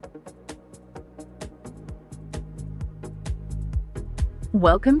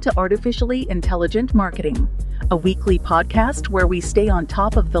Welcome to Artificially Intelligent Marketing, a weekly podcast where we stay on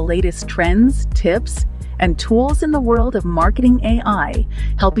top of the latest trends, tips, and tools in the world of marketing AI,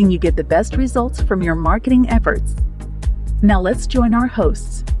 helping you get the best results from your marketing efforts. Now let's join our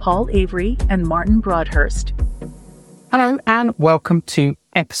hosts, Paul Avery and Martin Broadhurst. Hello and welcome to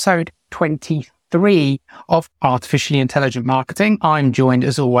episode 23 of Artificially Intelligent Marketing. I'm joined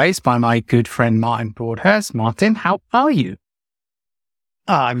as always by my good friend Martin Broadhurst. Martin, how are you?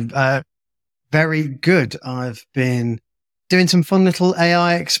 I'm very good. I've been doing some fun little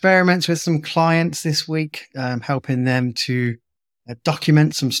AI experiments with some clients this week, helping them to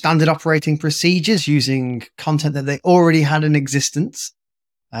document some standard operating procedures using content that they already had in existence.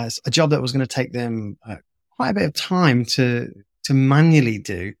 It's a job that was going to take them quite a bit of time to manually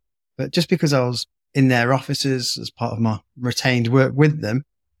do. But just because I was in their offices as part of my retained work with them,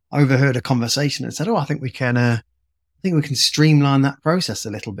 I overheard a conversation and said, I think we can streamline that process a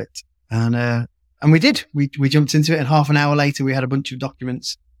little bit. And we did. We jumped into it, and half an hour later, we had a bunch of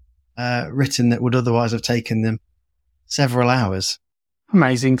documents written that would otherwise have taken them several hours.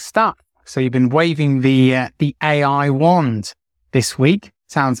 Amazing stuff. So you've been waving the AI wand this week.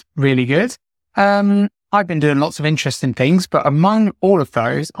 Sounds really good. I've been doing lots of interesting things, but among all of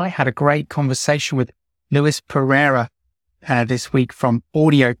those, I had a great conversation with Luis Pereira this week from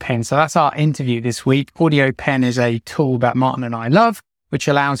AudioPen. So that's our interview this week. AudioPen is a tool that Martin and I love, which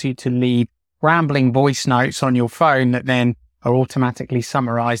allows you to leave rambling voice notes on your phone that then are automatically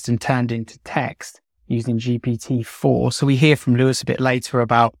summarized and turned into text using GPT-4. So we hear from Luis a bit later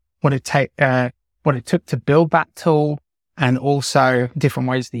about what it took to build that tool, and also different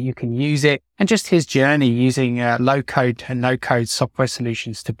ways that you can use it, and just his journey using low-code and no-code software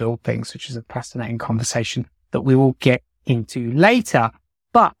solutions to build things, which is a fascinating conversation that we will get into later.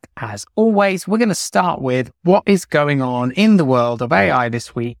 But as always, we're going to start with what is going on in the world of AI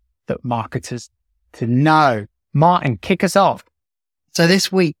this week that marketers to know. Martin, kick us off. So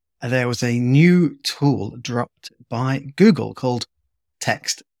this week, there was a new tool dropped by Google called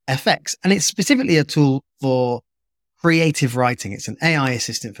TextFX, and it's specifically a tool for creative writing. It's an AI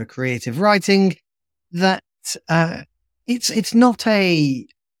assistant for creative writing that it's not a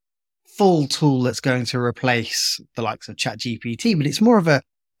full tool that's going to replace the likes of ChatGPT, but it's more of a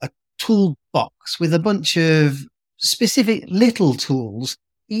toolbox with a bunch of specific little tools,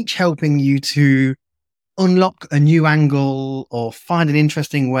 each helping you to unlock a new angle or find an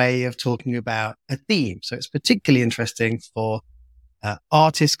interesting way of talking about a theme. So it's particularly interesting for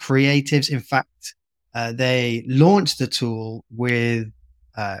artists, creatives. In fact, they launched the tool with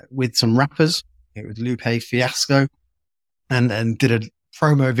some rappers. It was Lupe Fiasco, and did a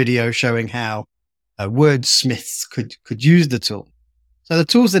promo video showing how wordsmiths could use the tool. So the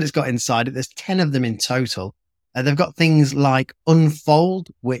tools that it's got inside it, there's 10 of them in total. They've got things like Unfold,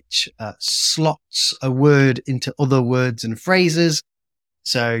 which slots a word into other words and phrases.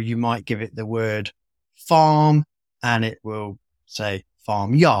 So you might give it the word farm, and it will say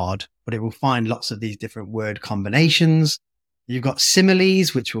farmyard, but it will find lots of these different word combinations. You've got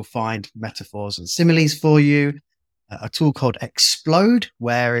Similes, which will find metaphors and similes for you. A tool called Explode,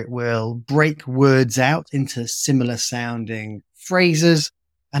 where it will break words out into similar sounding phrases.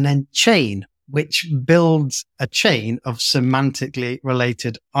 And then Chain, which builds a chain of semantically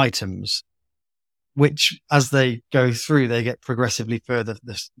related items, which as they go through, they get progressively further.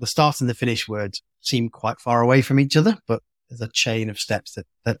 The start and the finish words seem quite far away from each other, but there's a chain of steps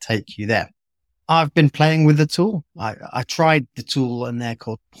that take you there. I've been playing with the tool. I tried the tool, and they're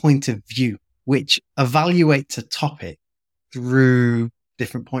called Point of View, which evaluates a topic through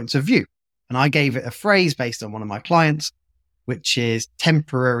different points of view. And I gave it a phrase based on one of my clients, which is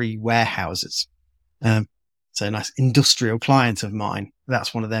temporary warehouses. So a nice industrial client of mine.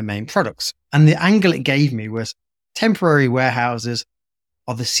 That's one of their main products. And the angle it gave me was temporary warehouses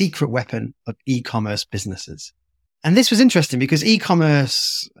are the secret weapon of e-commerce businesses. And this was interesting because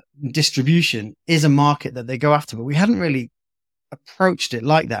e-commerce distribution is a market that they go after, but we hadn't really approached it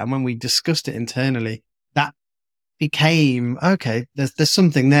like that. And when we discussed it internally, that became, okay, there's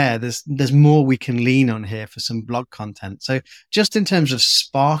something there. There's more we can lean on here for some blog content. So just in terms of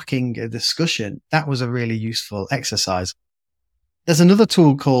sparking a discussion, that was a really useful exercise. There's another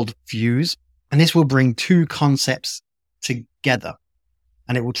tool called Fuse, and this will bring two concepts together,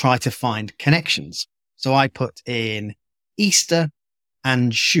 and it will try to find connections. So I put in Easter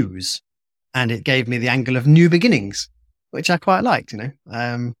and shoes, and it gave me the angle of new beginnings, which I quite liked,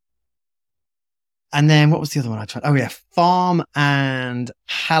 And then what was the other one I tried? Oh yeah, farm and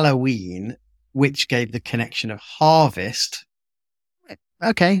Halloween, which gave the connection of harvest.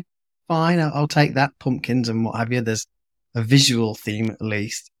 Okay, fine. I'll take that. Pumpkins and what have you. There's a visual theme at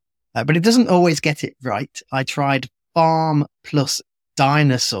least, but it doesn't always get it right. I tried farm plus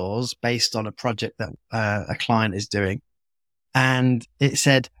dinosaurs based on a project that a client is doing. And it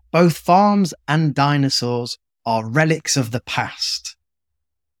said, both farms and dinosaurs are relics of the past.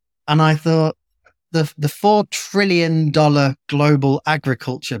 And I thought the $4 trillion global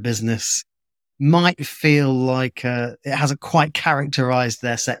agriculture business might feel like it hasn't quite characterized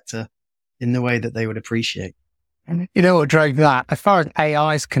their sector in the way that they would appreciate. You know what drove that? As far as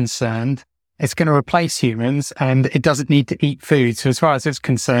AI is concerned, it's going to replace humans and it doesn't need to eat food. So as far as it's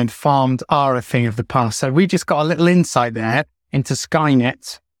concerned, farms are a thing of the past. So we just got a little insight there into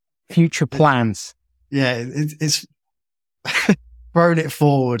Skynet's future plans. Yeah, it's thrown it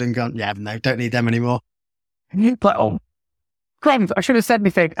forward and gone, yeah, no, don't need them anymore. But, oh, crumbs, I should have said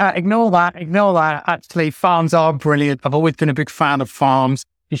anything. Ignore that. Actually, farms are brilliant. I've always been a big fan of farms.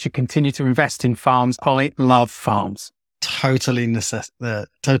 You should continue to invest in farms. I love farms. Total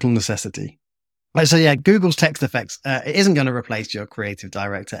necessity. So yeah, Google's Text Effects, it isn't going to replace your creative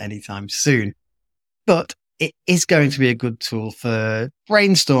director anytime soon, but it is going to be a good tool for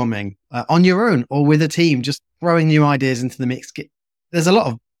brainstorming on your own or with a team, just throwing new ideas into the mix. There's a lot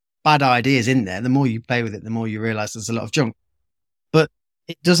of bad ideas in there. The more you play with it, the more you realize there's a lot of junk, but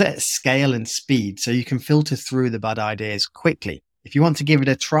it does it at scale and speed. So you can filter through the bad ideas quickly. If you want to give it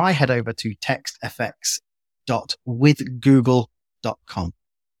a try, head over to textfx.withgoogle.com.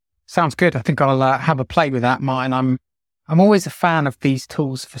 Sounds good. I think I'll have a play with that, Martin. I'm always a fan of these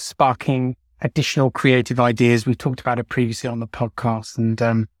tools for sparking additional creative ideas. We've talked about it previously on the podcast,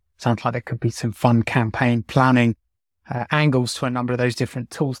 and sounds like there could be some fun campaign planning angles to a number of those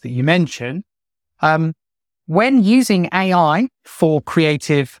different tools that you mentioned. When using AI for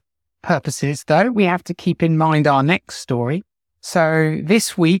creative purposes, though, we have to keep in mind our next story. So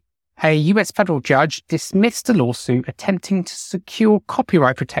this week, a US federal judge dismissed a lawsuit attempting to secure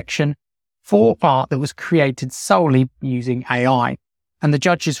copyright protection for art that was created solely using AI. And the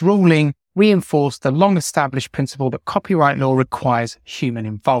judge's ruling reinforced the long-established principle that copyright law requires human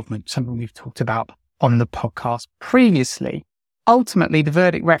involvement, something we've talked about on the podcast previously. Ultimately, the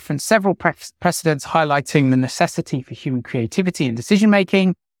verdict referenced several precedents highlighting the necessity for human creativity and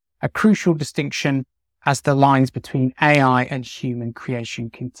decision-making, a crucial distinction as the lines between AI and human creation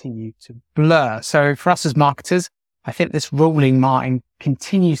continue to blur. So for us as marketers, I think this ruling, Martin,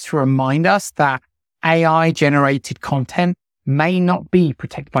 continues to remind us that AI-generated content may not be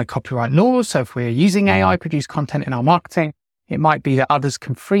protected by copyright laws. So if we're using AI-produced content in our marketing, it might be that others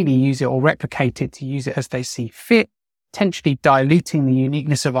can freely use it or replicate it to use it as they see fit, potentially diluting the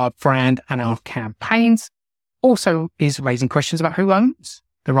uniqueness of our brand and our campaigns. Also is raising questions about who owns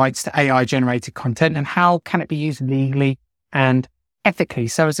the rights to AI-generated content and how can it be used legally and ethically.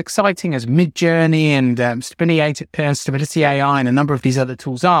 So as exciting as Midjourney and Stability AI and a number of these other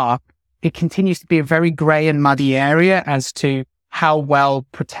tools are, it continues to be a very grey and muddy area as to how well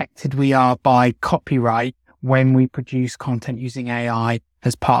protected we are by copyright when we produce content using AI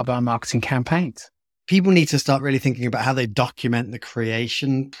as part of our marketing campaigns. People need to start really thinking about how they document the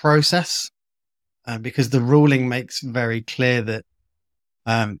creation process, because the ruling makes very clear that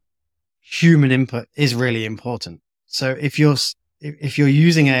human input is really important. So if you're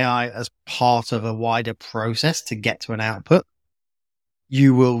using AI as part of a wider process to get to an output,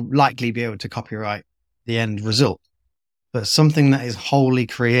 you will likely be able to copyright the end result. But something that is wholly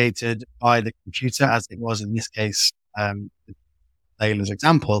created by the computer, as it was in this case, Layla's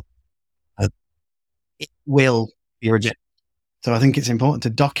example, it will be rejected. So I think it's important to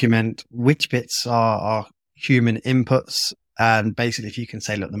document which bits are human inputs. And basically, if you can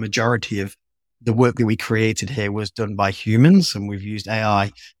say, look, the majority of the work that we created here was done by humans and we've used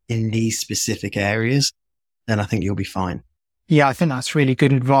AI in these specific areas, then I think you'll be fine. Yeah, I think that's really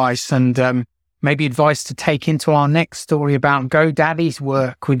good advice, and maybe advice to take into our next story about GoDaddy's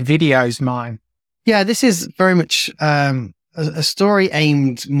work with videos, Martin. Yeah, this is very much a story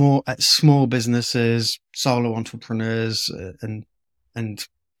aimed more at small businesses, solo entrepreneurs, and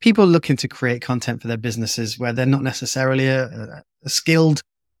people looking to create content for their businesses where they're not necessarily a skilled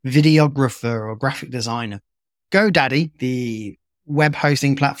videographer or graphic designer. GoDaddy, the web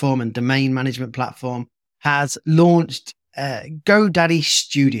hosting platform and domain management platform, has launched GoDaddy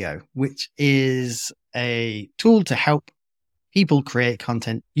Studio, which is a tool to help people create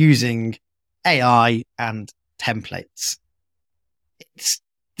content using AI and templates. It's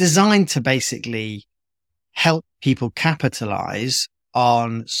designed to basically help people capitalize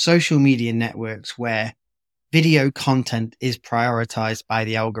on social media networks where video content is prioritized by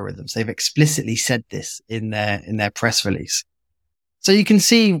the algorithms. They've explicitly said this in their press release. So you can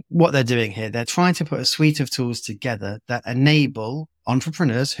see what they're doing here. They're trying to put a suite of tools together that enable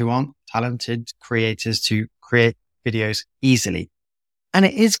entrepreneurs who aren't talented creators to create videos easily. And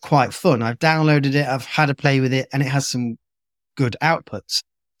it is quite fun. I've downloaded it. I've had a play with it, and it has some good outputs.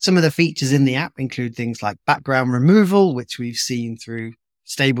 Some of the features in the app include things like background removal, which we've seen through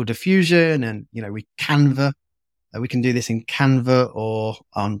Stable Diffusion and, Canva. We can do this in Canva or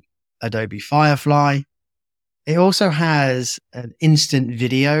on Adobe Firefly. It also has an instant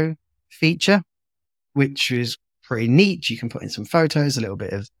video feature, which is pretty neat. You can put in some photos, a little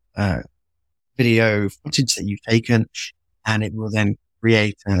bit of video footage that you've taken, and it will then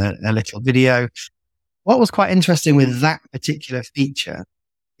create a little video. What was quite interesting with that particular feature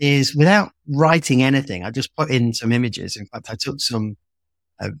is without writing anything, I just put in some images. In fact, I took some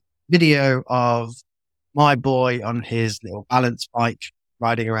video of my boy on his little balance bike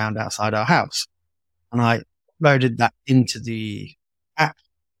riding around outside our house. And I loaded that into the app,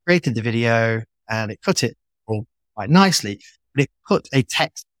 created the video, and it cut it all quite nicely. But it put a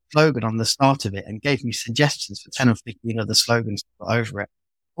text slogan on the start of it and gave me suggestions for 10 or 15 other slogans to put over it,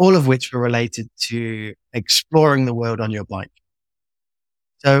 all of which were related to exploring the world on your bike.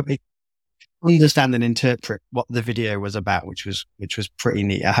 So it understand and interpret what the video was about, which was pretty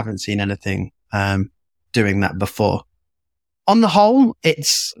neat. I haven't seen anything doing that before. On the whole,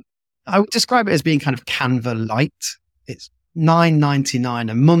 I would describe it as being kind of Canva light. It's $9.99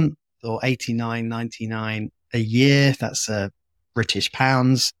 a month or $89.99 a year. That's British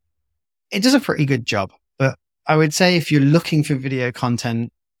pounds. It does a pretty good job, but I would say if you're looking for video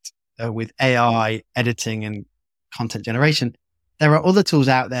content with AI editing and content generation, there are other tools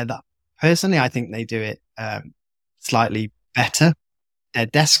out there that personally I think they do it slightly better. They're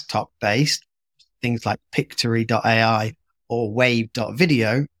desktop based. Things like Pictory.ai or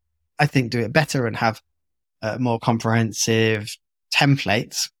Wave.video, I think do it better and have more comprehensive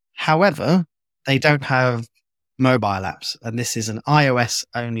templates. However, they don't have mobile apps, and this is an iOS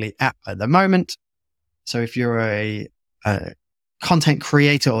only app at the moment. So if you're a content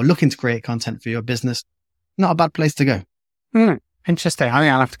creator or looking to create content for your business, not a bad place to go. Interesting. I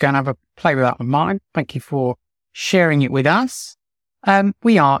think I'll have to go and have a play with that one, Martin. Thank you for sharing it with us.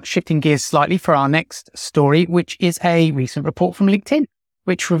 We are shifting gears slightly for our next story, which is a recent report from LinkedIn,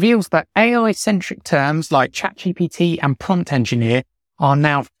 which reveals that AI-centric terms like ChatGPT and prompt engineer are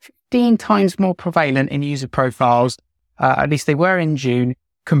now 15 times more prevalent in user profiles, at least they were in June,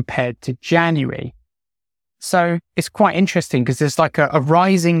 compared to January. So it's quite interesting because there's like a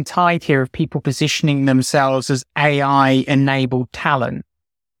rising tide here of people positioning themselves as AI-enabled talent.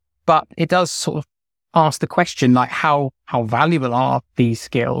 But it does sort of ask the question, like how valuable are these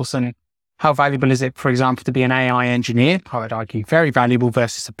skills, and how valuable is it, for example, to be an AI engineer? I would argue very valuable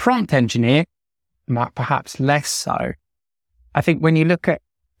versus a prompt engineer, perhaps less so. I think when you look at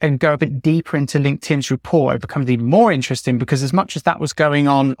and go a bit deeper into LinkedIn's report, it becomes even more interesting because as much as that was going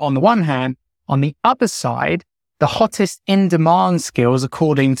on the one hand, on the other side, the hottest in-demand skills,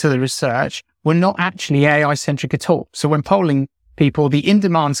 according to the research, were not actually AI-centric at all. So when polling people, the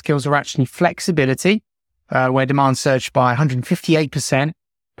in-demand skills are actually flexibility, where demand surged by 158%,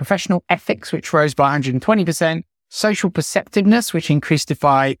 professional ethics, which rose by 120%, social perceptiveness, which increased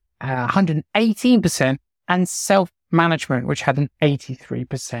by 118%, and self-management, which had an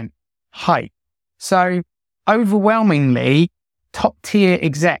 83% hike. So overwhelmingly, top-tier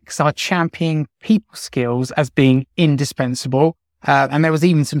execs are championing people skills as being indispensable. And there was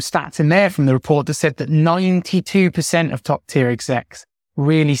even some stats in there from the report that said that 92% of top-tier execs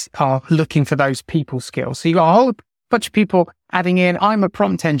really are looking for those people skills. So you got a whole bunch of people adding in, I'm a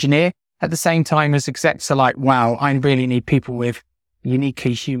prompt engineer, at the same time as execs are like, wow, I really need people with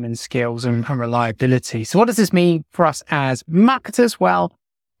uniquely human skills and reliability. So what does this mean for us as marketers? Well,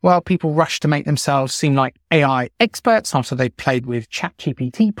 people rush to make themselves seem like AI experts after they played with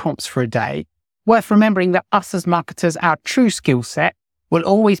ChatGPT prompts for a day. Worth remembering that us as marketers, our true skill set will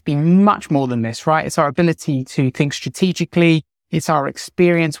always be much more than this, right? It's our ability to think strategically. It's our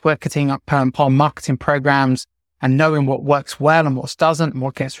experience working up on marketing programs and knowing what works well and what doesn't and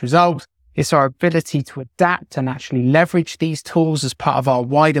what gets results. It's our ability to adapt and actually leverage these tools as part of our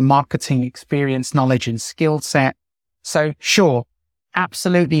wider marketing experience, knowledge, and skill set. So sure,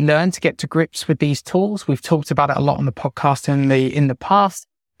 absolutely learn to get to grips with these tools. We've talked about it a lot on the podcast in the past,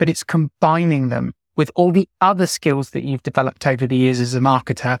 but it's combining them with all the other skills that you've developed over the years as a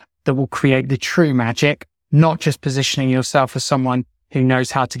marketer that will create the true magic, not just positioning yourself as someone who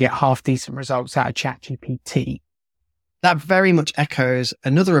knows how to get half decent results out of ChatGPT. That very much echoes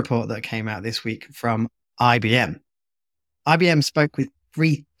another report that came out this week from IBM. IBM spoke with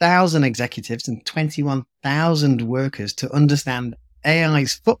 3,000 executives and 21,000 workers to understand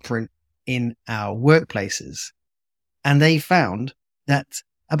AI's footprint in our workplaces. And they found that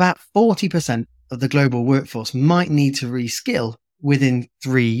about 40% of the global workforce might need to reskill within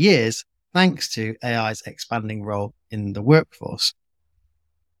 3 years, thanks to AI's expanding role in the workforce.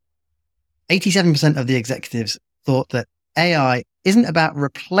 87% of the executives thought that AI isn't about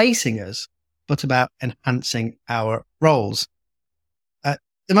replacing us, but about enhancing our roles.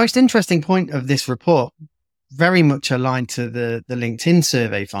 The most interesting point of this report, very much aligned to the LinkedIn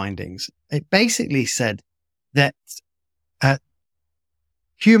survey findings, it basically said that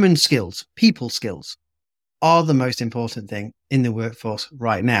human skills, people skills, are the most important thing in the workforce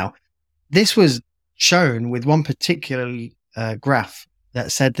right now. This was shown with one particular graph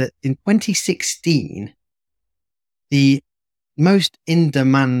that said that in 2016, the most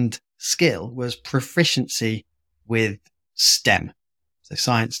in-demand skill was proficiency with STEM. So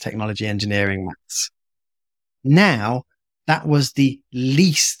science, technology, engineering, maths. Now, that was the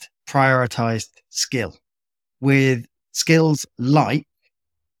least prioritized skill, with skills like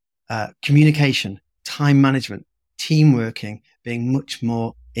communication, time management, team working being much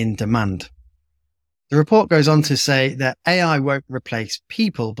more in demand. The report goes on to say that AI won't replace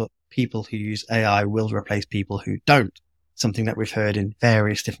people, but people who use AI will replace people who don't, something that we've heard in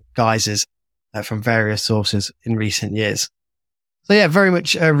various different guises from various sources in recent years. So yeah, very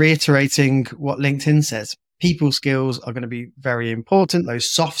much reiterating what LinkedIn says. People skills are going to be very important.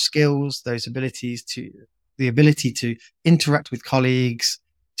 Those soft skills, those the ability to interact with colleagues,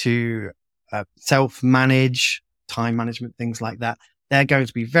 to self-manage, time management, things like that. They're going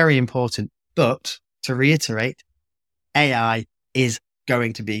to be very important. But to reiterate, AI is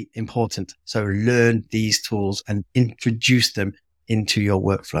going to be important. So learn these tools and introduce them into your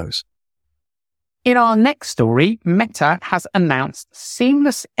workflows. In our next story, Meta has announced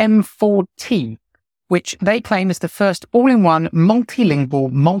Seamless M4T, which they claim is the first all-in-one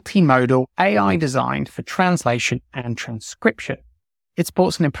multilingual, multimodal AI designed for translation and transcription. It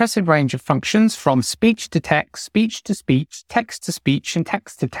supports an impressive range of functions from speech to text to speech, text to speech, and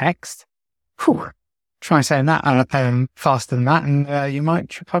text to text. Whew. Try saying that faster than that, and you might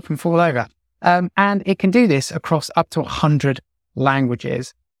trip up and fall over. And it can do this across up to 100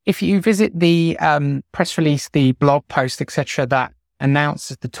 languages. If you visit the press release, the blog post, etc., that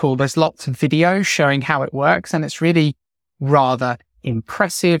announces the tool, there's lots of videos showing how it works, and it's really rather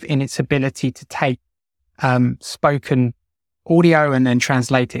impressive in its ability to take spoken audio and then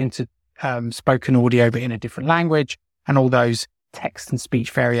translate it into spoken audio, but in a different language, and all those text and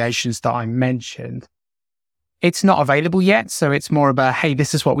speech variations that I mentioned. It's not available yet, so it's more about, hey,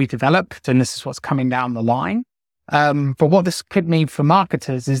 this is what we developed and this is what's coming down the line. But what this could mean for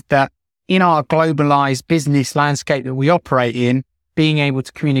marketers is that in our globalized business landscape that we operate in, being able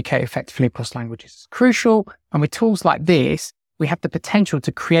to communicate effectively across languages is crucial. And with tools like this, we have the potential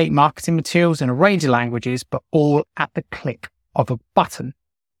to create marketing materials in a range of languages, but all at the click of a button.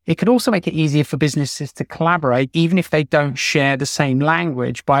 It could also make it easier for businesses to collaborate, even if they don't share the same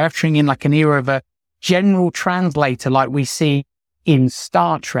language, by ushering in like an era of a general translator like we see in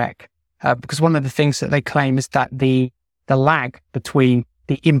Star Trek. Because one of the things that they claim is that the lag between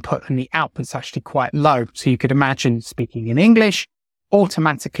the input and the output is actually quite low. So you could imagine speaking in English,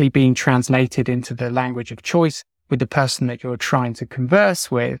 automatically being translated into the language of choice with the person that you're trying to converse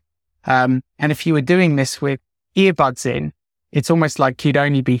with. And if you were doing this with earbuds in, it's almost like you'd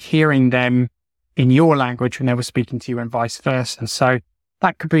only be hearing them in your language when they were speaking to you and vice versa. And so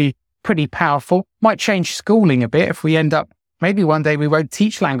that could be pretty powerful. Might change schooling a bit if we end up, maybe one day we won't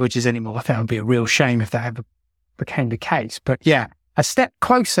teach languages anymore. I think it would be a real shame if that ever became the case. But yeah, a step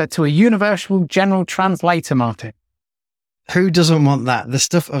closer to a universal general translator, Martin. Who doesn't want that? The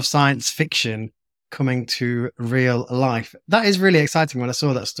stuff of science fiction coming to real life. That is really exciting. When I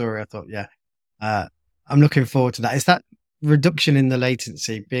saw that story, I thought, yeah, I'm looking forward to that. It's that reduction in the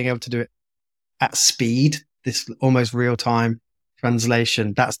latency, being able to do it at speed, this almost real-time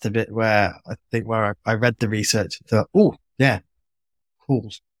translation. That's the bit where I think I read the research and thought, oh, yeah, cool.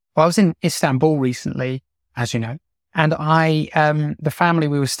 Well, I was in Istanbul recently, as you know, and the family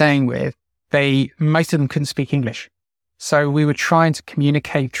we were staying with, most of them couldn't speak English. So we were trying to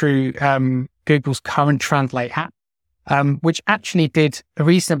communicate through Google's Current Translate app, which actually did a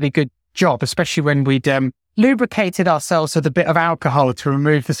reasonably good job, especially when we'd lubricated ourselves with a bit of alcohol to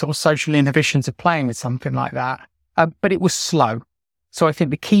remove the sort of social inhibitions of playing with something like that. But it was slow. So I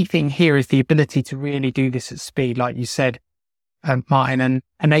think the key thing here is the ability to really do this at speed, like you said, Martin, and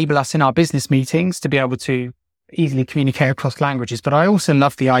enable us in our business meetings to be able to easily communicate across languages. But I also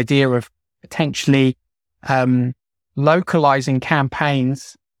love the idea of potentially localizing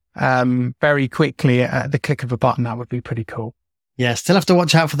campaigns very quickly at the click of a button. That would be pretty cool. Yeah, still have to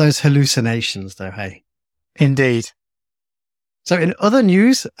watch out for those hallucinations though, hey? Indeed. So in other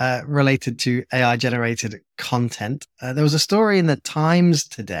news related to AI-generated content, there was a story in the Times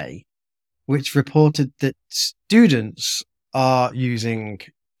today which reported that students are using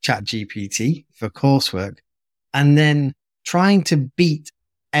ChatGPT for coursework and then trying to beat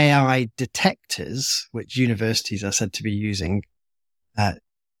AI detectors, which universities are said to be using,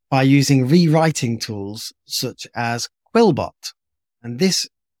 by using rewriting tools such as Quillbot. And this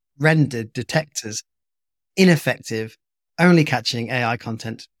rendered detectors ineffective, only catching AI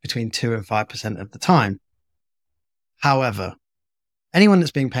content between 2 and 5% of the time. However, anyone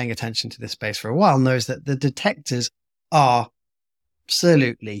that's been paying attention to this space for a while knows that the detectors are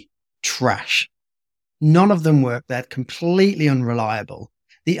absolutely trash. None of them work. They're completely unreliable.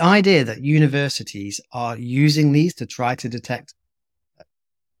 The idea that universities are using these to try to detect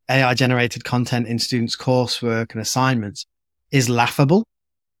AI-generated content in students' coursework and assignments is laughable.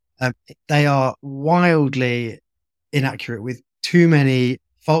 They are wildly inaccurate with too many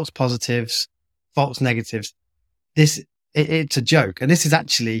false positives, false negatives. It's a joke. And this has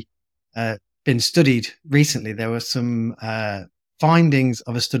actually been studied recently. There were some findings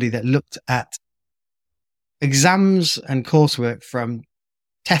of a study that looked at exams and coursework from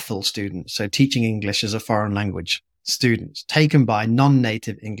TEFL students, so teaching English as a foreign language students, taken by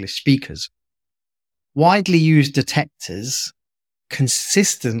non-native English speakers. Widely used detectors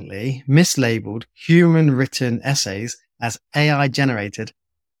consistently mislabeled human written essays as AI generated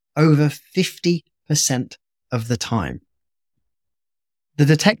over 50% of the time. The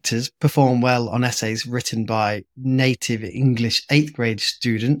detectors perform well on essays written by native English 8th grade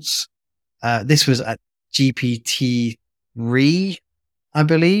students. This was at GPT-3, I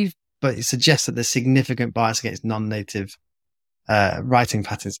believe, but it suggests that there's significant bias against non-native writing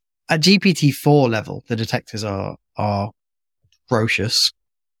patterns. At GPT-4 level, the detectors are atrocious.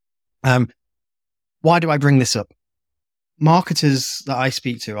 Why do I bring this up? Marketers that I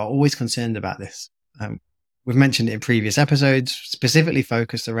speak to are always concerned about this. We've mentioned it in previous episodes, specifically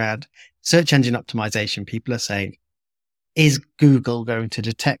focused around search engine optimization. People are saying, is Google going to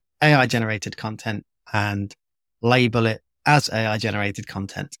detect AI-generated content and label it as AI-generated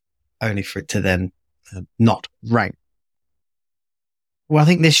content, only for it to then not rank? Well, I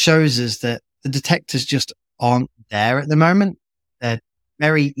think this shows us that the detectors just aren't there at the moment. They're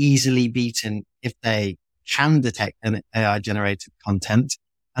very easily beaten if they can detect an AI-generated content,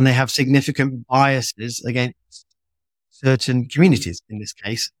 and they have significant biases against certain communities, in this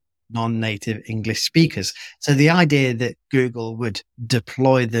case, non-native English speakers. So the idea that Google would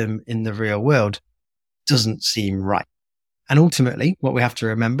deploy them in the real world doesn't seem right. And ultimately, what we have to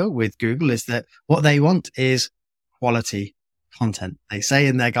remember with Google is that what they want is quality content. They say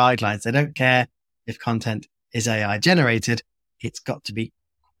in their guidelines, they don't care if content is AI generated. It's got to be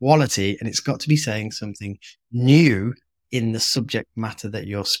quality, and it's got to be saying something new in the subject matter that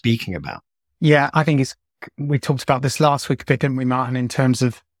you're speaking about. Yeah, I think we talked about this last week a bit, didn't we, Martin, in terms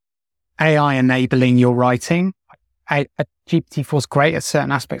of AI enabling your writing. GPT-4 is great at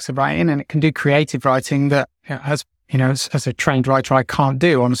certain aspects of writing, and it can do creative writing that, as a trained writer, I can't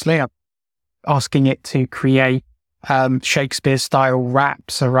do. Honestly, I'm asking it to create Shakespeare-style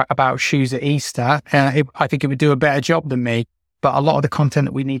raps about shoes at Easter. I think it would do a better job than me. But a lot of the content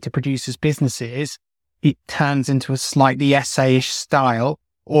that we need to produce as businesses, it turns into a slightly essayish style.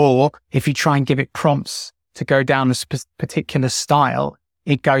 Or if you try and give it prompts to go down a particular style,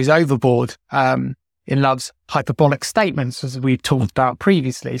 it goes overboard. It loves hyperbolic statements, as we've talked about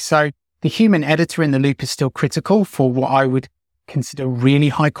previously. So the human editor in the loop is still critical for what I would consider really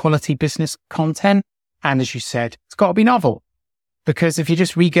high quality business content. And as you said, it's got to be novel. Because if you're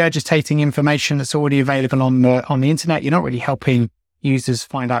just regurgitating information that's already available on the internet, you're not really helping users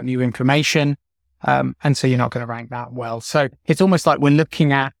find out new information. And so you're not going to rank that well. So it's almost like we're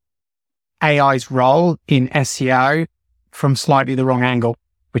looking at AI's role in SEO from slightly the wrong angle,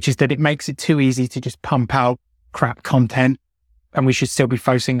 which is that it makes it too easy to just pump out crap content. And we should still be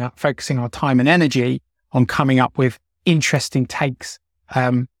focusing our time and energy on coming up with interesting takes,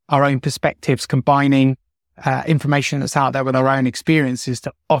 our own perspectives, combining information that's out there with our own experiences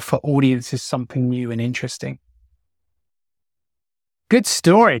to offer audiences something new and interesting. Good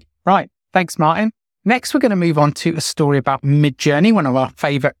story. Right. Thanks, Martin. Next, we're going to move on to a story about Midjourney, one of our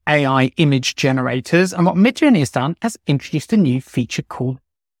favorite AI image generators. And what Midjourney has done has introduced a new feature called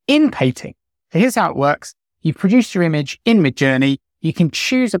in-painting. So here's how it works. You've produced your image in Midjourney. You can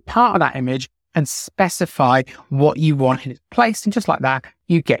choose a part of that image and specify what you want in its place. And just like that,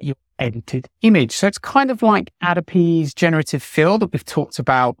 you get your edited image. So it's kind of like Adobe's generative fill that we've talked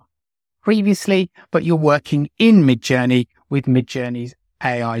about previously, but you're working in Midjourney with Midjourney's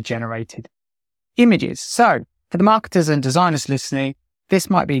AI generated images. So for the marketers and designers listening, this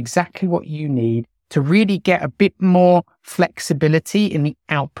might be exactly what you need to really get a bit more flexibility in the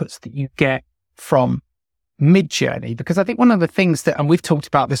outputs that you get from Midjourney. Because I think one of the things that, and we've talked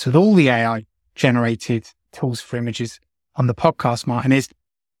about this with all the AI generated tools for images on the podcast, Martin, is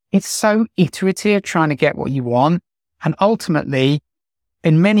it's so iterative trying to get what you want. And ultimately,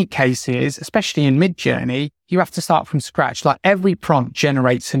 in many cases, especially in Midjourney, you have to start from scratch. Like every prompt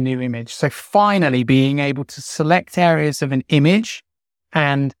generates a new image. So finally being able to select areas of an image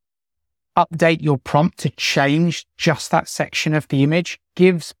and update your prompt to change just that section of the image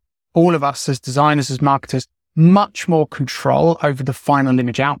gives all of us as designers, as marketers, much more control over the final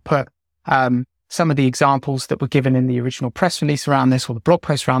image output. Some of the examples that were given in the original press release around this, or the blog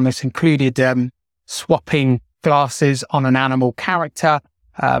post around this, included swapping glasses on an animal character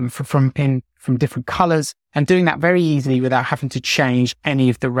from different colors, and doing that very easily without having to change any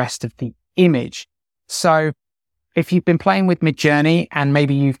of the rest of the image. So if you've been playing with Midjourney and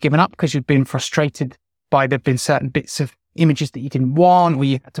maybe you've given up because you've been frustrated by there've been certain bits of images that you didn't want, or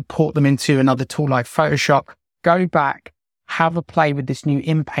you had to port them into another tool like Photoshop, go back, have a play with this new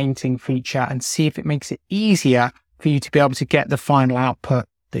in-painting feature and see if it makes it easier for you to be able to get the final output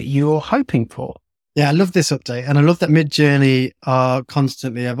that you're hoping for. Yeah, I love this update. And I love that Midjourney are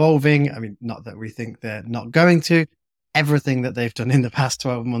constantly evolving. I mean, not that we think they're not going to. Everything that they've done in the past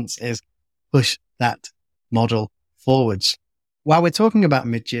 12 months is push that model forwards. While we're talking about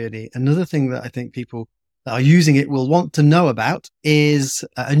Midjourney, another thing that I think people that are using it will want to know about is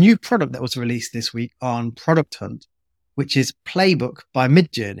a new product that was released this week on Product Hunt, which is Playbook by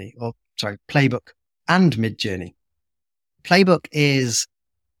Midjourney, Playbook and Midjourney. Playbook is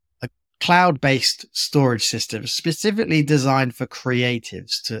a cloud-based storage system specifically designed for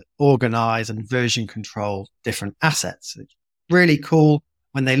creatives to organize and version control different assets. It's really cool.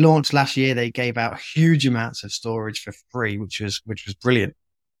 When they launched last year, they gave out huge amounts of storage for free, which was brilliant.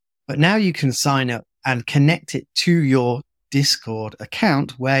 But now you can sign up and connect it to your Discord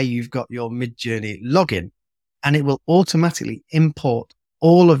account where you've got your Midjourney login, and it will automatically import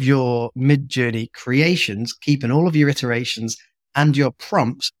all of your Midjourney creations, keeping all of your iterations and your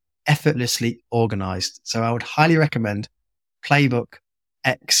prompts effortlessly organized. So I would highly recommend Playbook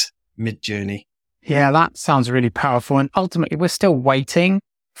X Midjourney. Yeah, that sounds really powerful. And ultimately, we're still waiting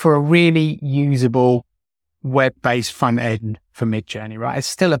for a really usable web-based front end for Midjourney, right? It's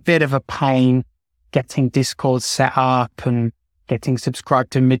still a bit of a pain getting Discord set up and getting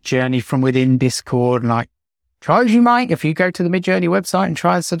subscribed to Midjourney from within Discord. And like, try as you might, if you go to the Midjourney website and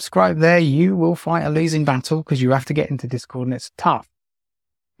try and subscribe there, you will fight a losing battle because you have to get into Discord and it's tough.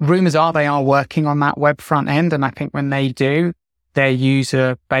 Rumors are they are working on that web front end. And I think when they do, their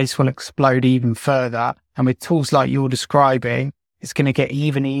user base will explode even further. And with tools like you're describing, it's going to get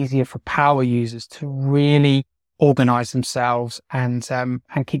even easier for power users to really organize themselves and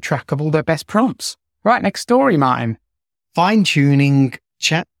keep track of all their best prompts. Right, next story, Martin. Fine-tuning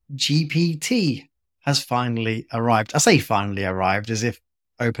ChatGPT has finally arrived. I say finally arrived as if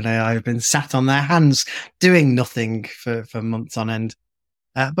OpenAI have been sat on their hands doing nothing for months on end.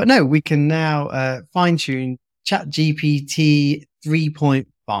 But no, we can now fine-tune ChatGPT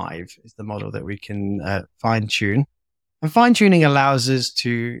 3.5 is the model that we can fine-tune. And fine-tuning allows us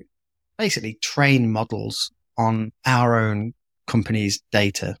to basically train models on our own company's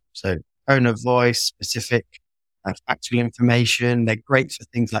data. So tone of voice, specific factual information. They're great for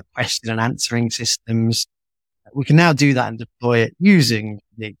things like question and answering systems. We can now do that and deploy it using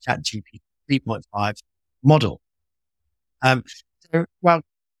the ChatGPT 3.5 model. While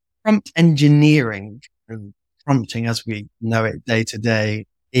prompt engineering and prompting as we know it day to day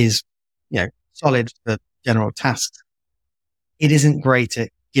is, solid for general tasks, it isn't great at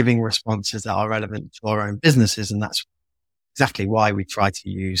giving responses that are relevant to our own businesses. And that's exactly why we try to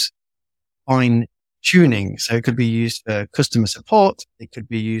use fine tuning. So it could be used for customer support. It could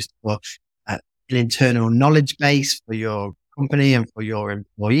be used for an internal knowledge base for your company and for your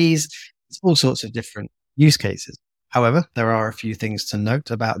employees. It's all sorts of different use cases. However, there are a few things to note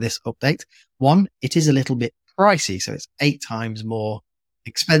about this update. One, it is a little bit pricey. So it's 8 times more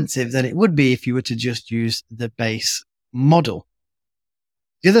expensive than it would be if you were to just use the base model.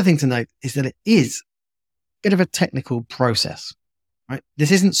 The other thing to note is that it is a bit of a technical process, right? This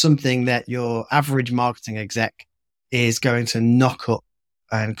isn't something that your average marketing exec is going to knock up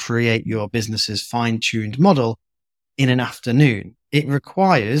and create your business's fine-tuned model in an afternoon. It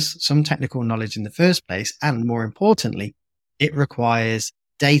requires some technical knowledge in the first place. And more importantly, it requires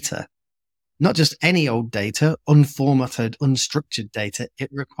data, not just any old data, unformatted, unstructured data. It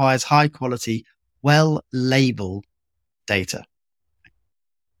requires high quality, well-labeled data.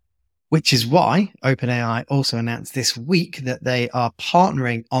 Which is why OpenAI also announced this week that they are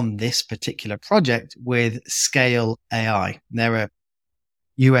partnering on this particular project with Scale AI. They're a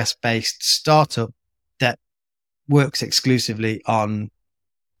US-based startup that works exclusively on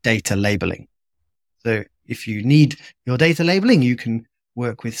data labeling. So if you need your data labeling, you can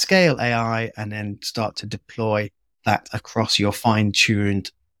work with Scale AI and then start to deploy that across your fine-tuned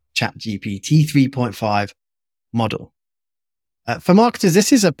ChatGPT 3.5 model. For marketers,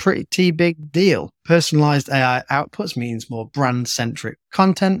 this is a pretty big deal. Personalized AI outputs means more brand-centric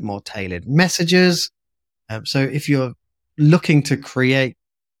content, more tailored messages. So if you're looking to create,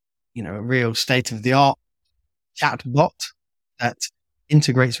 a real state-of-the-art chatbot that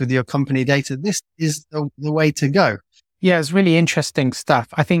integrates with your company data, this is the way to go. Yeah, it's really interesting stuff.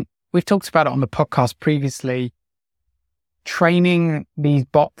 I think we've talked about it on the podcast previously. Training these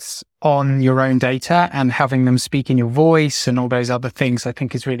bots on your own data and having them speak in your voice and all those other things, I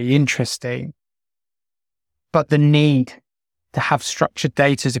think is really interesting. But the need to have structured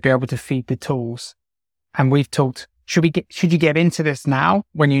data to be able to feed the tools. And we've talked, should you get into this now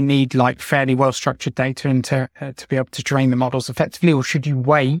when you need like fairly well structured data and to be able to train the models effectively, or should you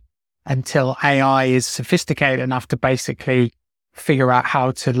wait until AI is sophisticated enough to basically figure out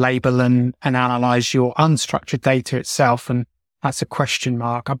how to label and analyze your unstructured data itself? And that's a question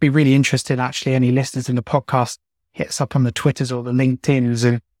mark. I'd be really interested, actually, any listeners in the podcast, hit us up on the Twitters or the LinkedIns,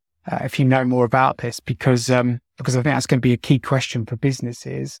 and if you know more about this, because I think that's going to be a key question for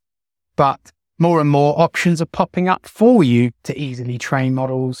businesses. But more and more options are popping up for you to easily train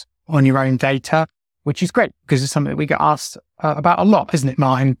models on your own data, which is great because it's something that we get asked about a lot, isn't it,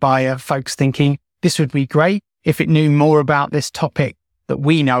 Martin, by folks thinking this would be great if it knew more about this topic that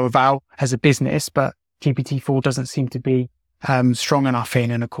we know about as a business, but GPT-4 doesn't seem to be strong enough in.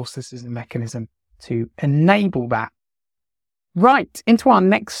 And of course, this is a mechanism to enable that. Right, into our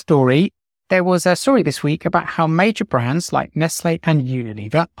next story. There was a story this week about how major brands like Nestle and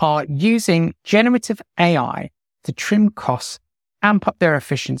Unilever are using generative AI to trim costs, amp up their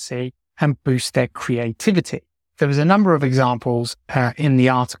efficiency, and boost their creativity. There was a number of examples in the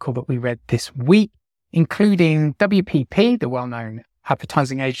article that we read this week, including WPP, the well-known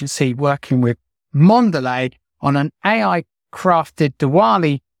advertising agency, working with Mondelez on an AI-crafted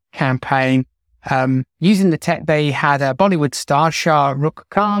Diwali campaign. Using the tech, they had a Bollywood star, Shah Rukh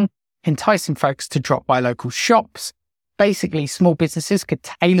Khan, enticing folks to drop by local shops. Basically, small businesses could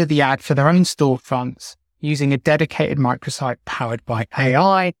tailor the ad for their own storefronts using a dedicated microsite powered by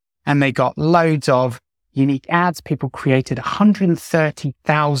AI, and they got loads of unique ads. People created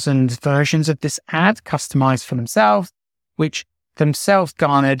 130,000 versions of this ad customized for themselves, which themselves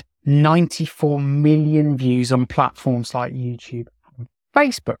garnered 94 million views on platforms like YouTube and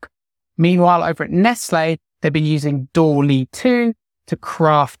Facebook. Meanwhile, over at Nestle, they've been using DALL-E 2 to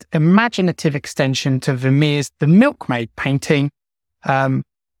craft imaginative extension to Vermeer's The Milkmaid painting.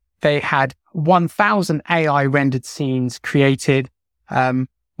 They had 1,000 AI rendered scenes created,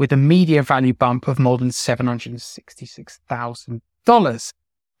 with a media value bump of more than $766,000.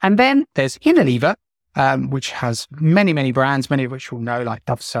 And then there's Unilever, which has many, many brands, many of which you'll know, like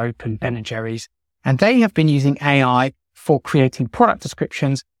Dove Soap and Ben & Jerry's. And they have been using AI for creating product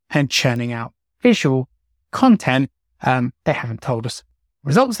descriptions and churning out visual content. They haven't told us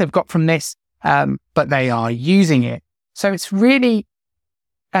results they've got from this, but they are using it. So it's really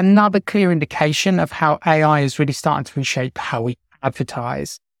another clear indication of how AI is really starting to reshape how we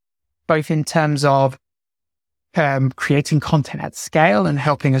advertise, both in terms of creating content at scale and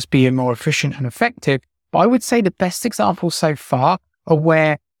helping us be more efficient and effective. But I would say the best examples so far are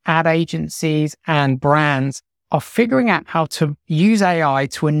where ad agencies and brands are figuring out how to use AI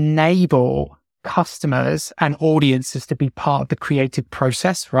to enable customers and audiences to be part of the creative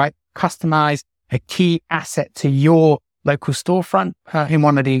process, right? Customize a key asset to your local storefront in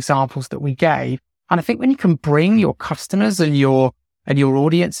one of the examples that we gave. And I think when you can bring your customers and your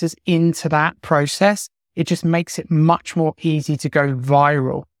audiences into that process, it just makes it much more easy to go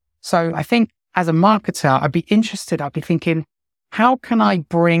viral. So I think as a marketer, I'd be thinking, how can I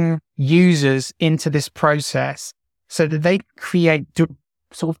bring users into this process so that they create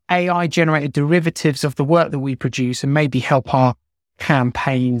sort of AI generated derivatives of the work that we produce and maybe help our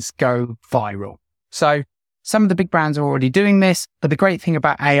campaigns go viral? So some of the big brands are already doing this, but the great thing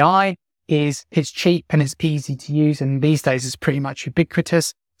about AI is it's cheap and it's easy to use. And these days it's pretty much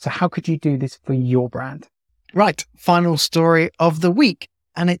ubiquitous. So how could you do this for your brand? Right. Final story of the week.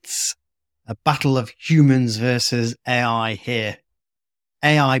 And it's a battle of humans versus AI here.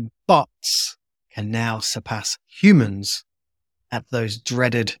 AI bots can now surpass humans at those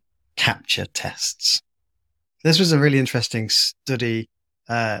dreaded capture tests. This was a really interesting study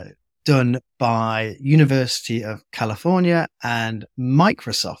done by University of California and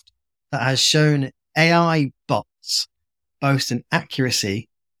Microsoft that has shown AI bots boast an accuracy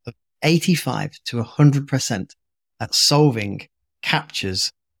of 85 to 100% at solving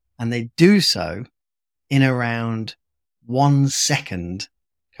captures, and they do so in around 1 second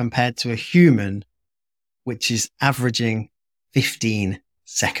compared to a human, which is averaging 15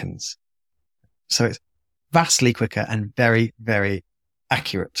 seconds. So it's vastly quicker and very, very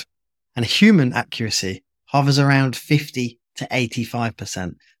accurate. And human accuracy hovers around 50 to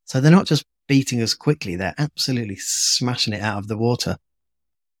 85%. So they're not just beating us quickly, they're absolutely smashing it out of the water.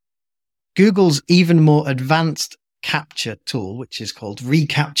 Google's even more advanced capture tool, which is called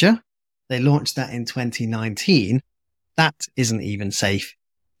reCAPTCHA, they launched that in 2019. That isn't even safe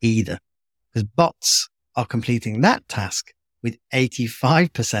either, because bots are completing that task with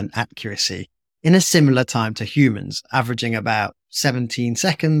 85% accuracy in a similar time to humans, averaging about 17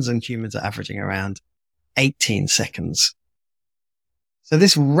 seconds, and humans are averaging around 18 seconds. So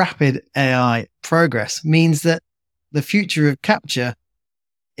this rapid AI progress means that the future of capture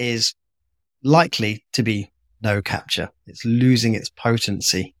is likely to be no capture. It's losing its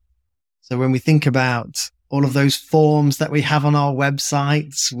potency. So when we think about all of those forms that we have on our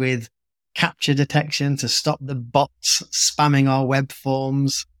websites with capture detection to stop the bots spamming our web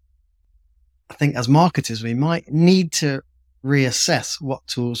forms, I think as marketers, we might need to reassess what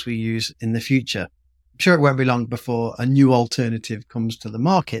tools we use in the future. I'm sure it won't be long before a new alternative comes to the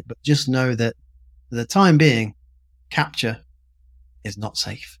market, but just know that for the time being, capture is not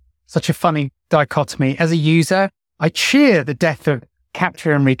safe. Such a funny dichotomy. As a user, I cheer the death of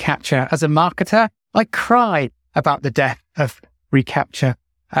capture and reCAPTCHA. As a marketer, I cry about the death of reCAPTCHA.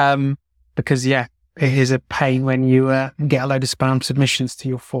 Because it is a pain when you get a load of spam submissions to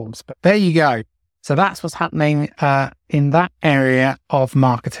your forms. But there you go. So that's what's happening in that area of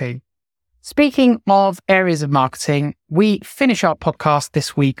marketing. Speaking of areas of marketing, we finish our podcast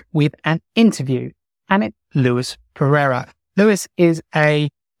this week with an interview, and it's Luis Pereira. Luis is a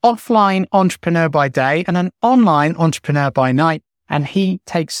offline entrepreneur by day and an online entrepreneur by night, and he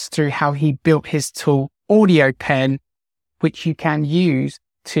takes us through how he built his tool AudioPen, which you can use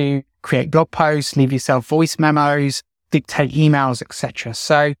to create blog posts, leave yourself voice memos, dictate emails, etc.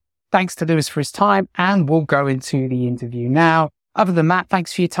 So thanks to Luis for his time, and we'll go into the interview now. Other than that,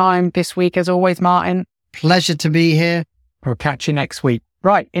 thanks for your time this week, as always, Martin. Pleasure to be here. We'll catch you next week.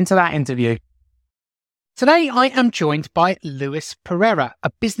 Right, into that interview. Today, I am joined by Luis Pereira,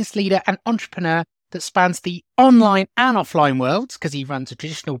 a business leader and entrepreneur that spans the online and offline worlds, because he runs a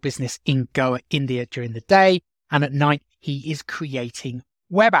traditional business in Goa, India during the day, and at night he is creating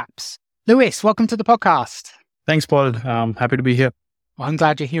web apps. Luis, welcome to the podcast. Thanks, Paul. Happy to be here. Well, I'm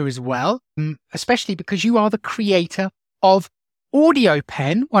glad you're here as well, especially because you are the creator of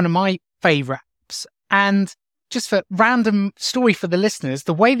AudioPen, one of my favorite apps. And just for random story for the listeners,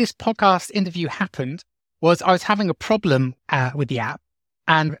 the way this podcast interview happened was I was having a problem with the app,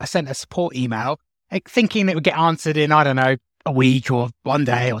 and I sent a support email thinking it would get answered in, I don't know, a week or 1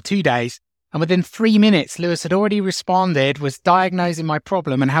 day or 2 days. And within 3 minutes, Luis had already responded, was diagnosing my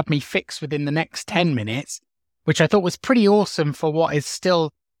problem, and had me fixed within the next 10 minutes, which I thought was pretty awesome for what is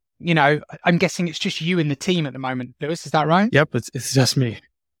still, I'm guessing it's just you in the team at the moment, Luis, is that right? Yep, it's just me.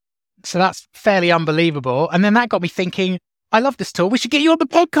 So that's fairly unbelievable. And then that got me thinking, I love this tool. We should get you on the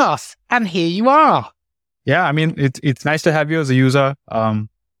podcast. And here you are. Yeah, I mean, it's nice to have you as a user.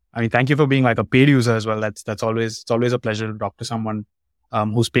 Thank you for being like a paid user as well. It's always a pleasure to talk to someone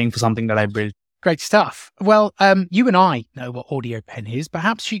who's paying for something that I built. Great stuff. Well, you and I know what AudioPen is.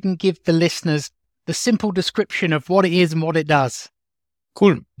 Perhaps you can give the listeners the simple description of what it is and what it does.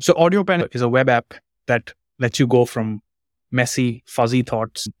 Cool. So AudioPen is a web app that lets you go from messy, fuzzy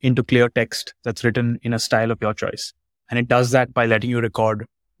thoughts into clear text that's written in a style of your choice. And it does that by letting you record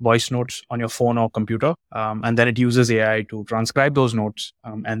voice notes on your phone or computer. And then it uses AI to transcribe those notes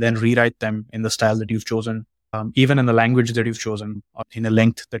and then rewrite them in the style that you've chosen, even in the language that you've chosen, or in a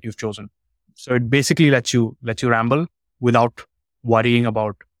length that you've chosen. So it basically lets you ramble without worrying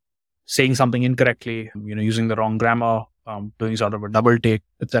about saying something incorrectly, using the wrong grammar, doing sort of a double take,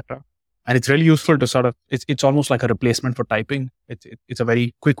 etc. And it's really useful to sort of, it's almost like a replacement for typing. It's a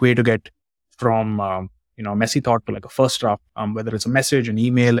very quick way to get from, a messy thought to like a first draft, whether it's a message, an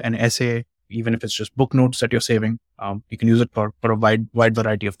email, an essay, even if it's just book notes that you're saving, you can use it for a wide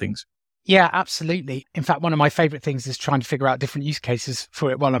variety of things. Yeah, absolutely. In fact, one of my favorite things is trying to figure out different use cases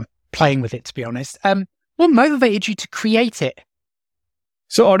for it while I'm playing with it, to be honest. What motivated you to create it?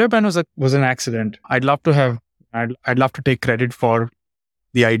 So AudioPen was an accident. I'd love to take credit for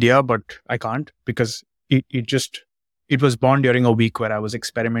the idea, but I can't, because it was born during a week where I was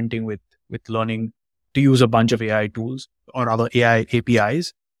experimenting with learning to use a bunch of AI tools or other AI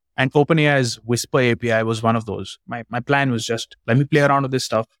APIs. And OpenAI's Whisper API was one of those. My plan was just, let me play around with this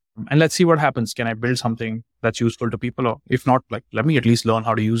stuff and let's see what happens. Can I build something that's useful to people? Or if not, like, let me at least learn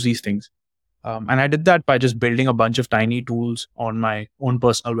how to use these things. And I did that by just building a bunch of tiny tools on my own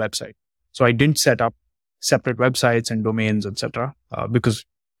personal website. So I didn't set up separate websites and domains, etc., because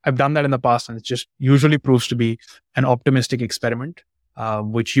I've done that in the past and it just usually proves to be an optimistic experiment,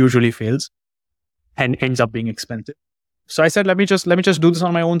 which usually fails and ends up being expensive. So I said, let me just do this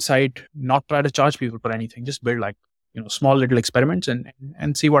on my own site, not try to charge people for anything, just build like, small little experiments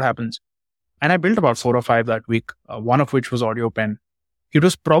and see what happens. And I built about 4 or 5 that week, one of which was AudioPen. It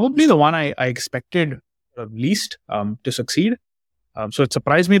was probably the one I expected least to succeed. So it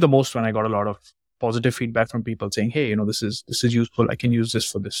surprised me the most when I got a lot of positive feedback from people saying, hey, this is useful. I can use this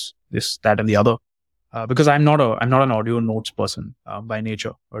for this, that, and the other. Because I'm not an audio notes person by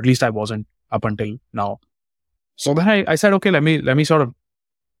nature, or at least I wasn't up until now. So then I said, okay, let me sort of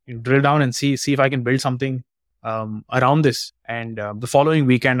drill down and see if I can build something around this. And the following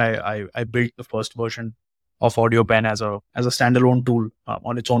weekend, I built the first version of AudioPen as a standalone tool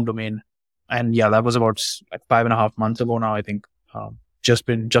on its own domain. And yeah, that was about like 5.5 months ago now, I think. Just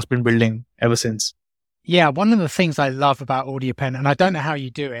been building ever since. Yeah, one of the things I love about AudioPen, and I don't know how you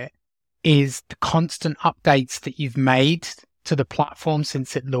do it, is the constant updates that you've made to the platform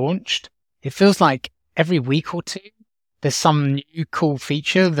since it launched. It feels like every week or two, there's some new cool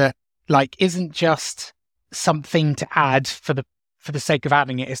feature that like isn't just something to add for the sake of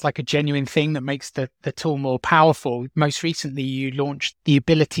adding it. It's like a genuine thing that makes the tool more powerful. Most recently, you launched the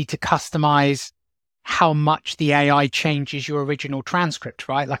ability to customize how much the AI changes your original transcript,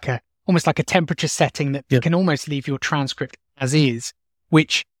 right? Almost like a temperature setting that can almost leave your transcript as is,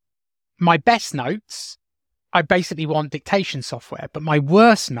 which my best notes, I basically want dictation software, but my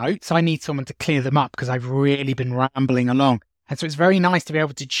worst notes, I need someone to clear them up because I've really been rambling along. And so it's very nice to be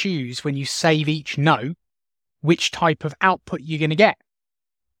able to choose when you save each note, which type of output you're going to get.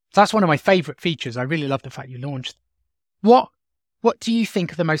 So that's one of my favorite features. I really love the fact you launched. What do you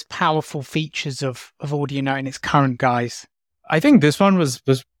think are the most powerful features of AudioNote in its current guise? I think this one was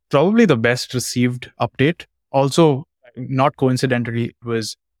probably the best received update. Also, not coincidentally, it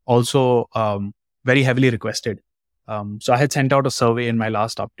was also very heavily requested. So I had sent out a survey in my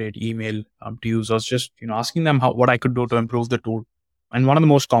last update email to users, just asking them what I could do to improve the tool. And one of the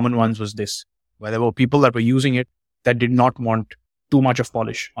most common ones was this, where there were people that were using it that did not want too much of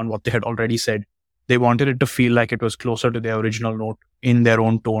polish on what they had already said. They wanted it to feel like it was closer to their original note in their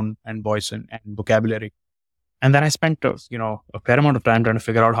own tone and voice and vocabulary. And then I spent a fair amount of time trying to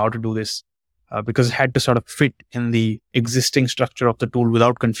figure out how to do this because it had to sort of fit in the existing structure of the tool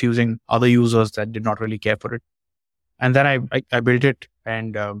without confusing other users that did not really care for it. And then I built it,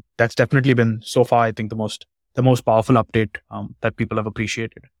 and that's definitely been so far, I think, the most powerful update that people have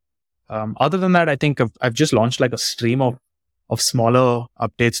appreciated. Other than that, I think I've just launched like a stream of smaller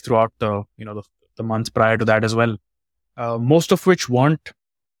updates throughout the months prior to that as well. Most of which weren't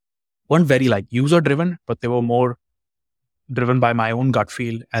very like user driven, but they were more driven by my own gut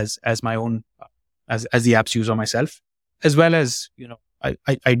feel as my own as the app's user myself, as well as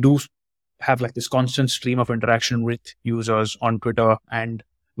I do have like this constant stream of interaction with users on Twitter and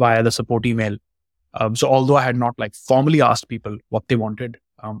via the support email. So although I had not like formally asked people what they wanted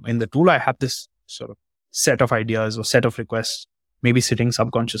in the tool, I had this sort of set of ideas or set of requests maybe sitting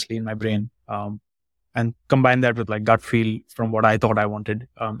subconsciously in my brain. And combine that with like gut feel from what I thought I wanted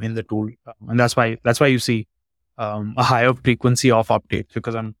in the tool, and that's why you see a higher frequency of updates,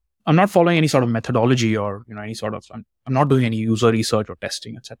 because I'm not following any sort of methodology or any sort of I'm not doing any user research or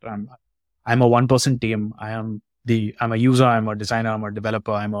testing, etc. I'm a one-person team. I'm a user. I'm a designer. I'm a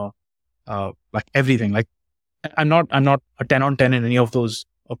developer. I'm a like everything. Like I'm not a 10 on 10 in any of those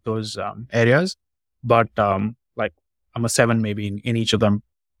areas, but like I'm a 7 maybe in each of them.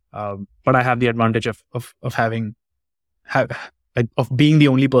 But I have the advantage of being the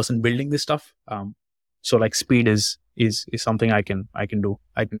only person building this stuff. So like speed is something I can do.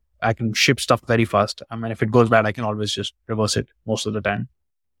 I can ship stuff very fast. I mean, if it goes bad, I can always just reverse it most of the time.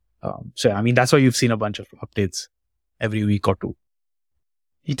 So I mean, that's why you've seen a bunch of updates every week or two.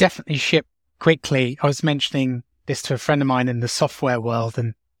 You definitely ship quickly. I was mentioning this to a friend of mine in the software world,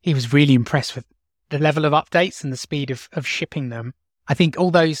 and he was really impressed with the level of updates and the speed of shipping them. I think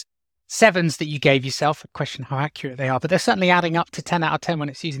all those 7s that you gave yourself, I question how accurate they are, but they're certainly adding up to 10 out of 10 when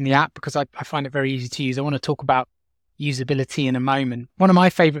it's using the app, because I find it very easy to use. I want to talk about usability in a moment. One of my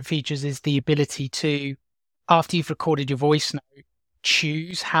favorite features is the ability to, after you've recorded your voice note,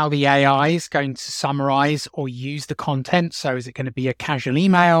 choose how the AI is going to summarize or use the content? So is it going to be a casual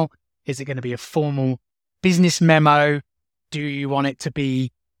email? Is it going to be a formal business memo? Do you want it to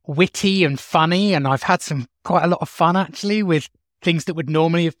be witty and funny? And I've had quite a lot of fun actually with things that would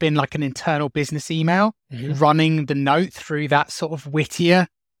normally have been like an internal business email, running the note through that sort of wittier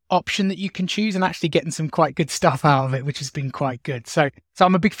option that you can choose and actually getting some quite good stuff out of it, which has been quite good. So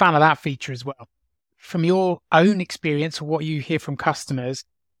I'm a big fan of that feature as well. From your own experience or what you hear from customers,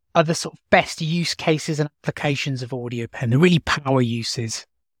 are the sort of best use cases and applications of AudioPen, the really power uses?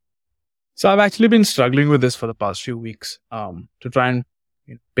 So I've actually been struggling with this for the past few weeks to try and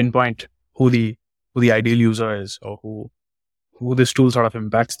pinpoint who the ideal user is, or who this tool sort of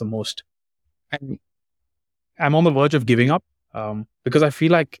impacts the most. And I'm on the verge of giving up because I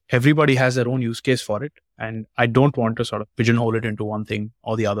feel like everybody has their own use case for it. And I don't want to sort of pigeonhole it into one thing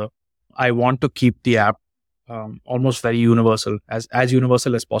or the other. I want to keep the app almost very universal, as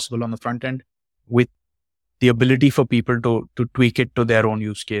universal as possible on the front end, with the ability for people to tweak it to their own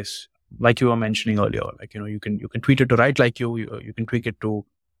use case. Like you were mentioning earlier, like, you can tweak it to write like you can tweak it to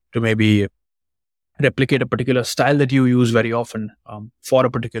maybe replicate a particular style that you use very often for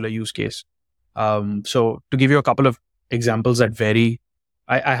a particular use case. So to give you a couple of examples that vary,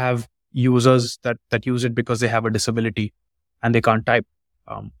 I have users that use it because they have a disability and they can't type.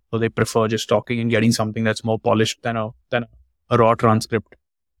 So they prefer just talking and getting something that's more polished than a raw transcript.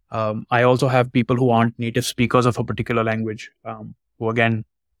 I also have people who aren't native speakers of a particular language, who again,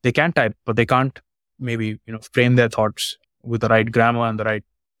 they can type, but they can't maybe, frame their thoughts with the right grammar and the right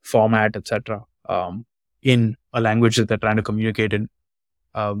format, etc. In a language that they're trying to communicate in.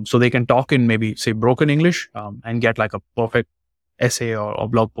 So they can talk in maybe, say, broken English and get like a perfect essay or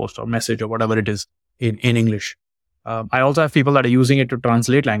blog post or message or whatever it is in English. I also have people that are using it to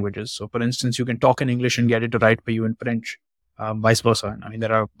translate languages. So for instance, you can talk in English and get it to write for you in French, vice versa. I mean,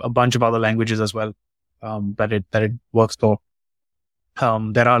 there are a bunch of other languages as well that it works for.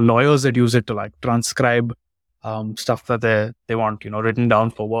 There are lawyers that use it to like transcribe stuff that they want, written down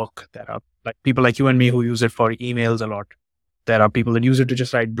for work. There are like people like you and me who use it for emails a lot. There are people that use it to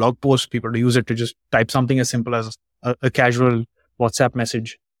just write blog posts, people to use it to just type something as simple as a casual WhatsApp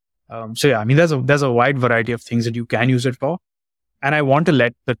message. So yeah, I mean, there's a wide variety of things that you can use it for. And I want to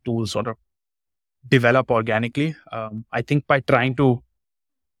let the tool sort of develop organically. I think I've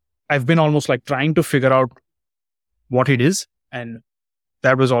been almost like trying to figure out what it is. And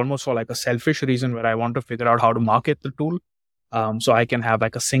that was almost for like a selfish reason where I want to figure out how to market the tool. So I can have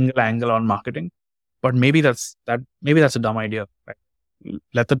like a single angle on marketing. But maybe that's a dumb idea. Right?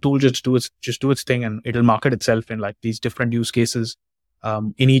 Let the tool just do its thing, and it'll market itself in like these different use cases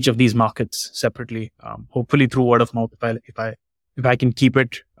in each of these markets separately. Hopefully through word of mouth, if I can keep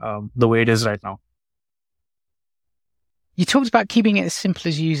it the way it is right now. You talked about keeping it as simple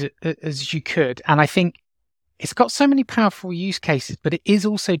as you could, and I think it's got so many powerful use cases, but it is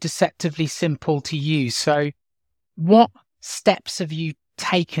also deceptively simple to use. So what steps have you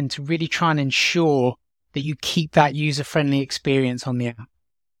taken to really try and ensure that you keep that user-friendly experience on the app?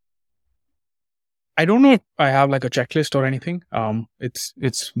 I don't know if I have like a checklist or anything.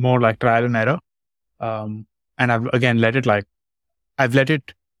 It's more like trial and error. And I've again let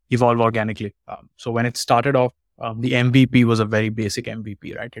it evolve organically. So when it started off, the MVP was a very basic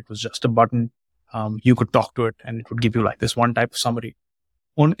MVP, right? It was just a button. You could talk to it and it would give you like this one type of summary.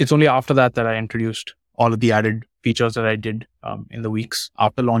 It's only after that I introduced all of the added features that I did in the weeks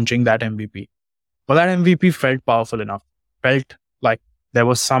after launching that MVP. But that MVP felt powerful enough, felt like there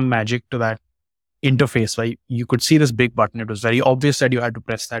was some magic to that interface where you could see this big button. It was very obvious that you had to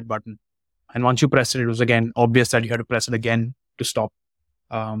press that button. And once you pressed it, it was again obvious that you had to press it again to stop.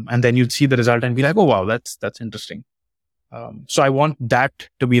 And then you'd see the result and be like, oh, wow, that's interesting. So I want that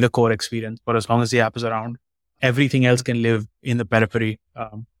to be the core experience. But as long as the app is around, everything else can live in the periphery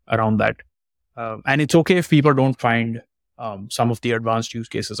around that. And it's okay if people don't find some of the advanced use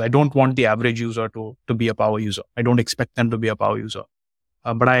cases. I don't want the average user to be a power user. I don't expect them to be a power user.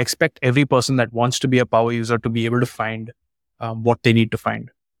 But I expect every person that wants to be a power user to be able to find what they need to find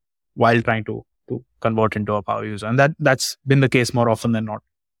while trying to convert into a power user. And that's been the case more often than not.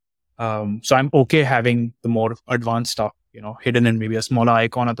 So I'm okay having the more advanced stuff, hidden in maybe a smaller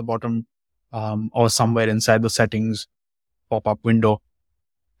icon at the bottom or somewhere inside the settings pop-up window,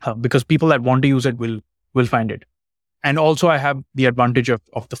 because people that want to use it will find it. And also I have the advantage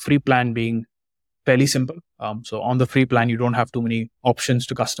of the free plan being fairly simple. So on the free plan, you don't have too many options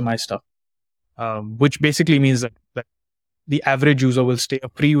to customize stuff, which basically means that the average user will stay a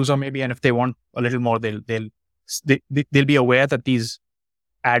free user maybe. And if they want a little more, they'll be aware that these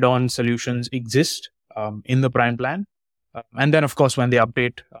add-on solutions exist in the Prime plan. And then, of course, when they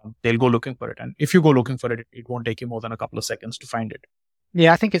update, they'll go looking for it. And if you go looking for it, it won't take you more than a couple of seconds to find it.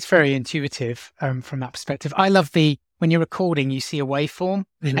 Yeah, I think it's very intuitive from that perspective. I love when you're recording, you see a waveform,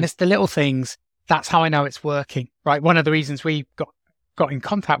 and it's the little things. That's how I know it's working, right? One of the reasons we got in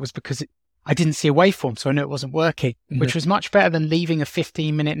contact was because I didn't see a waveform, so I knew it wasn't working, which was much better than leaving a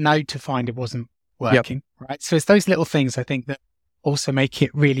 15-minute note to find it wasn't working, right? So it's those little things, I think, that also make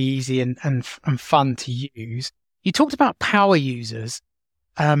it really easy and fun to use. You talked about power users,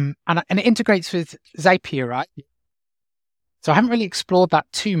 and it integrates with Zapier, right? So I haven't really explored that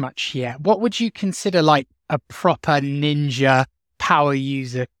too much yet. What would you consider like a proper ninja power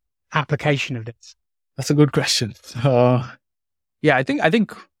user application of this? That's a good question. Yeah, I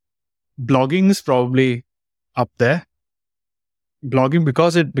think blogging is probably up there. Blogging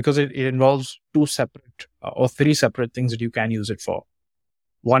because it involves two separate or three separate things that you can use it for.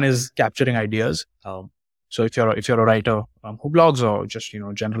 One is capturing ideas. So if you're a writer who blogs or just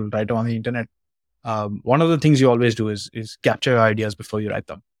general writer on the internet, one of the things you always do is capture your ideas before you write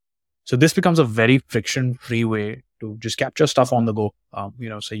them. So this becomes a very friction-free way to just capture stuff on the go.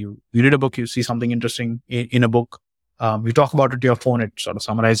 So you read a book, you see something interesting in a book, you talk about it to your phone, it sort of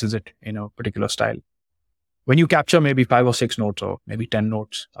summarizes it in a particular style. When you capture maybe 5 or 6 notes or maybe 10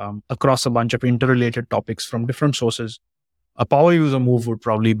 notes across a bunch of interrelated topics from different sources, a power user move would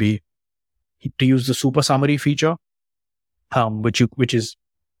probably be to use the super summary feature, which is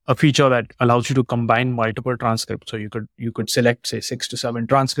a feature that allows you to combine multiple transcripts. So you could select, say, 6 to 7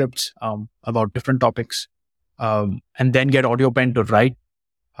 transcripts about different topics, and then get AudioPen to write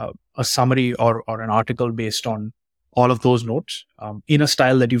a summary or an article based on all of those notes in a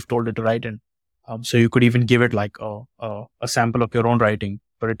style that you've told it to write in. So you could even give it like a sample of your own writing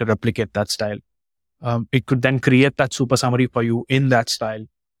for it to replicate that style. It could then create that super summary for you in that style,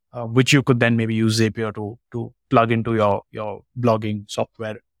 which you could then maybe use Zapier to plug into your blogging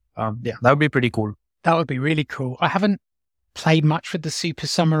software. That would be pretty cool. That would be really cool. I haven't played much with the super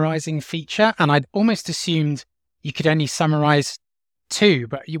summarizing feature, and I'd almost assumed you could only summarize 2.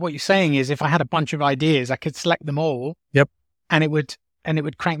 But what you're saying is, if I had a bunch of ideas, I could select them all. Yep. And it would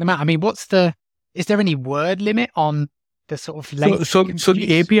crank them out. I mean, is there any word limit on the sort of length? So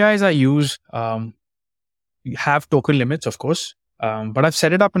the APIs I use have token limits, of course, but I've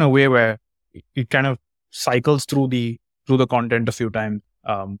set it up in a way where it kind of cycles through the content a few times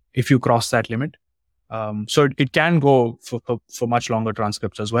if you cross that limit. So it can go for much longer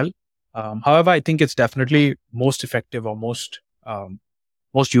transcripts as well. However, I think it's definitely most effective or most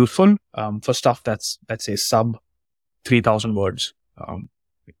useful for stuff that's, let's say, sub 3,000 words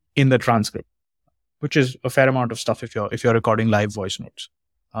in the transcript, which is a fair amount of stuff if you're recording live voice notes.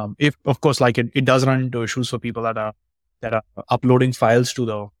 If of course, like it does run into issues for people that are uploading files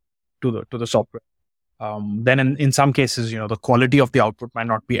to the software. Then in some cases, the quality of the output might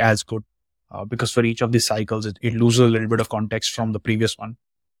not be as good because for each of these cycles, it loses a little bit of context from the previous one.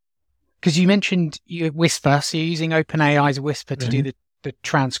 Because you mentioned Whisper, so you're using OpenAI's Whisper to do the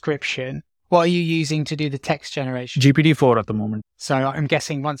transcription. What are you using to do the text generation? GPT-4 at the moment. So I'm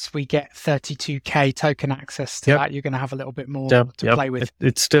guessing once we get 32K token access to that, you're going to have a little bit more to play with.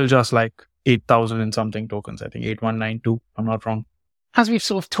 It's still just like 8,000 and something tokens. I think 8192. I'm not wrong. As we've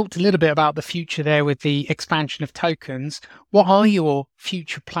sort of talked a little bit about the future there with the expansion of tokens, what are your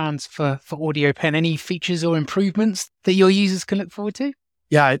future plans for AudioPen? Any features or improvements that your users can look forward to?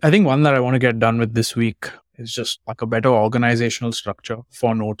 Yeah, I think one that I want to get done with this week is just like a better organizational structure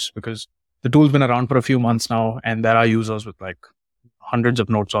for notes, because the tool's been around for a few months now and there are users with like hundreds of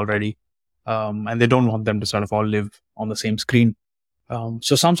notes already. And they don't want them to sort of all live on the same screen.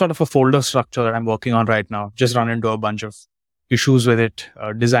 So some sort of a folder structure that I'm working on right now, just run into a bunch of issues with it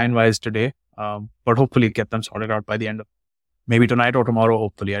design-wise today, but hopefully get them sorted out by the end of maybe tonight or tomorrow,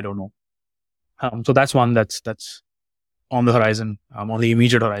 hopefully, I don't know. So that's one that's on the horizon, on the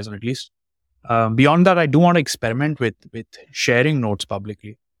immediate horizon at least. Beyond that, I do want to experiment with sharing notes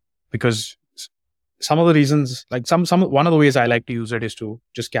publicly, because some of the reasons, like one of the ways I like to use it is to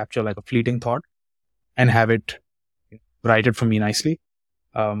just capture like a fleeting thought and have it write it for me nicely.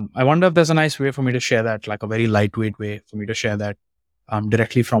 I wonder if there's a nice way for me to share that, like a very lightweight way for me to share that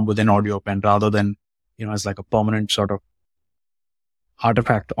directly from within AudioPen, rather than, as like a permanent sort of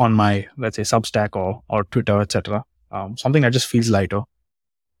artifact on my, let's say, Substack or Twitter, etc. Something that just feels lighter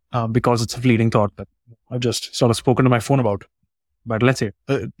because it's a fleeting thought that I've just sort of spoken to my phone about. But let's say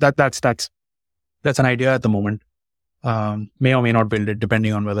that's an idea at the moment. May or may not build it,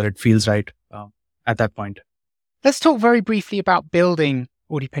 depending on whether it feels right at that point. Let's talk very briefly about building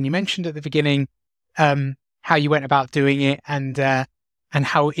AudioPen. You mentioned at the beginning how you went about doing it and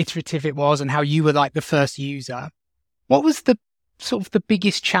how iterative it was and how you were like the first user. What was the sort of the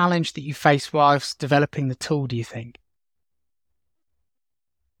biggest challenge that you faced whilst developing the tool, do you think?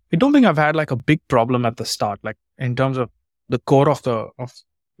 I don't think I've had like a big problem at the start, like in terms of the core of the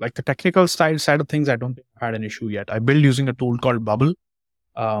technical side of things. I don't think I've had an issue yet. I build using a tool called Bubble.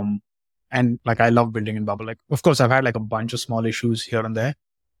 And like, I love building in Bubble. Like, of course, I've had like a bunch of small issues here and there.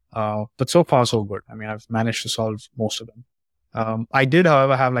 But so far, so good. I mean, I've managed to solve most of them. I did,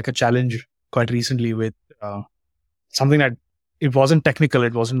 however, have like a challenge quite recently with something that it wasn't technical.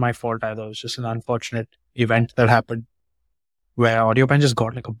 It wasn't my fault either. It was just an unfortunate event that happened where AudioPen just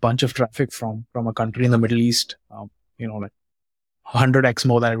got like a bunch of traffic from a country in the Middle East, like 100x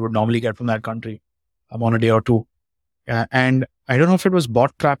more than it would normally get from that country on a day or two. And I don't know if it was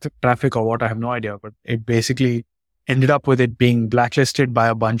bot traffic or what, I have no idea, but it basically ended up with it being blacklisted by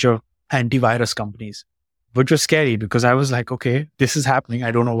a bunch of antivirus companies, which was scary because I was like, okay, this is happening.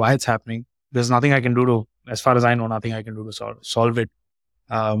 I don't know why it's happening. There's nothing I can do to, as far as I know, nothing I can do to solve it.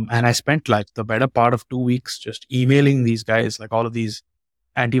 And I spent like the better part of 2 weeks just emailing these guys, like all of these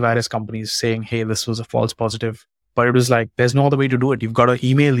antivirus companies saying, hey, this was a false positive. But it was like, there's no other way to do it. You've got to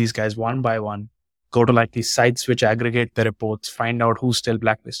email these guys one by one, go to like these sites which aggregate the reports, find out who's still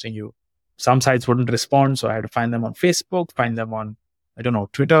blacklisting you. Some sites wouldn't respond. So I had to find them on Facebook, find them on,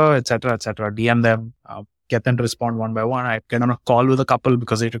 Twitter, etc., DM them, get them to respond one by one. I'd get on a call with a couple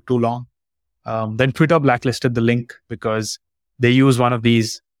because they took too long. Then Twitter blacklisted the link because they use one of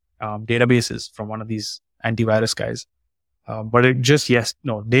these databases from one of these antivirus guys. But it just,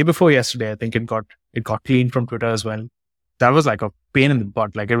 day before yesterday, I think it got cleaned from Twitter as well. That was like a pain in the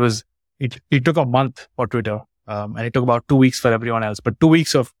butt. Like it took a month for Twitter, and it took about 2 weeks for everyone else. But 2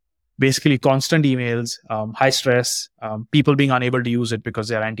 weeks of basically constant emails, high stress, people being unable to use it because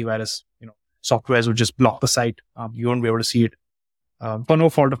their antivirus, softwares would just block the site. You won't be able to see it for no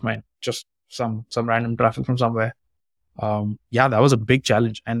fault of mine, just some random traffic from somewhere. That was a big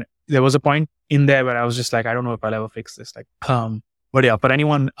challenge. And there was a point in there where I was just like, I don't know if I'll ever fix this. But yeah, for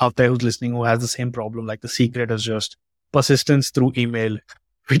anyone out there who's listening who has the same problem, like the secret is just persistence through email,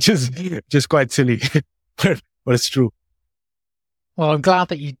 which is just quite silly, but it's true. Well, I'm glad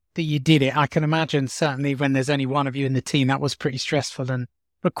that you did it. I can imagine certainly when there's only one of you in the team, that was pretty stressful and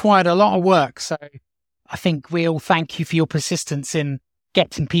required a lot of work. So I think we all thank you for your persistence in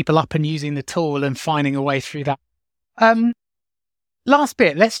getting people up and using the tool and finding a way through that. Last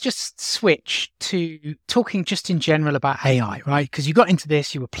bit, let's just switch to talking just in general about AI, right? Because you got into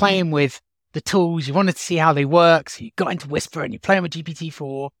this, you were playing with the tools, you wanted to see how they work, so you got into Whisper and you're playing with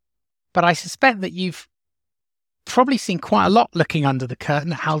GPT-4. But I suspect that you've probably seen quite a lot looking under the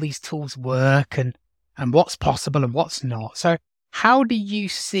curtain at how these tools work and what's possible and what's not. So how do you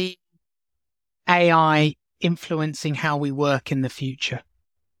see AI influencing how we work in the future?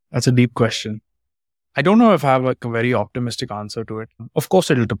 That's a deep question. I don't know if I have like a very optimistic answer to it. Of course,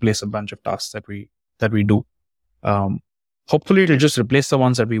 it'll replace a bunch of tasks that we do. Hopefully, it'll just replace the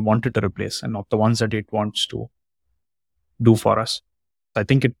ones that we want it to replace and not the ones that it wants to do for us. I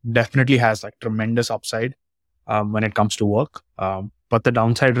think it definitely has like tremendous upside when it comes to work, but the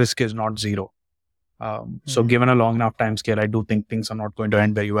downside risk is not zero. So given a long enough time scale, I do think things are not going to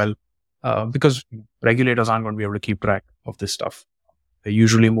end very well because regulators aren't going to be able to keep track of this stuff. They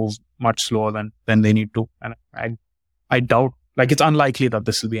usually move much slower than they need to. And I doubt, like it's unlikely that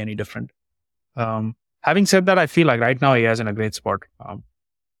this will be any different. Having said that, I feel like right now AI is in a great spot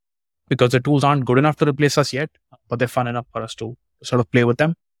because the tools aren't good enough to replace us yet, but they're fun enough for us to sort of play with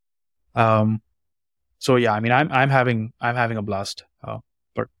them. So yeah, I mean, I'm having a blast.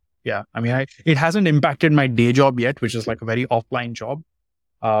 But yeah, I mean, it hasn't impacted my day job yet, which is like a very offline job.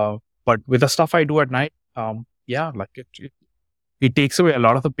 But with the stuff I do at night, like it takes away a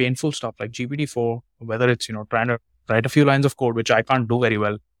lot of the painful stuff like GPT-4, whether it's, trying to write a few lines of code, which I can't do very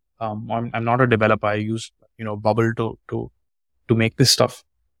well. I'm not a developer. I use, Bubble to make this stuff.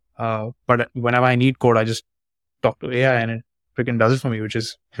 But whenever I need code, I just talk to AI and it freaking does it for me, which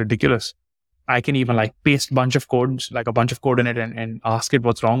is ridiculous. I can even like paste a bunch of code in it and ask it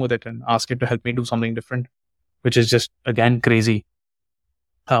what's wrong with it and ask it to help me do something different, which is just, again, crazy.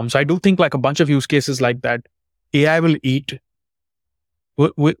 So I do think like a bunch of use cases like that, AI will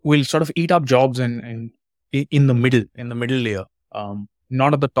sort of eat up jobs in the middle layer,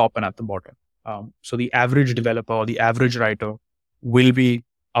 not at the top and at the bottom. So the average developer or the average writer will be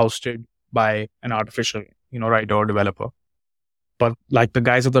ousted by an artificial, writer or developer. But like the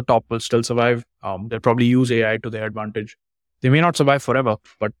guys at the top will still survive. They'll probably use AI to their advantage. They may not survive forever,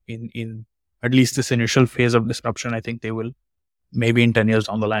 but in at least this initial phase of disruption, I think they will. Maybe in 10 years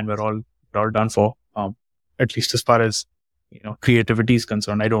down the line, we're all done for. At least as far as creativity is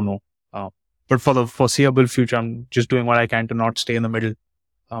concerned, I don't know. But for the foreseeable future, I'm just doing what I can to not stay in the middle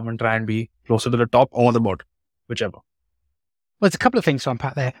and try and be closer to the top or the bottom, whichever. Well, there's a couple of things to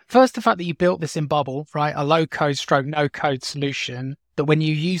unpack there. First, the fact that you built this in Bubble, right? A low-code stroke, no-code solution that when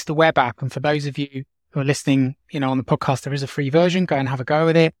you use the web app, and for those of you who are listening, on the podcast, there is a free version. Go and have a go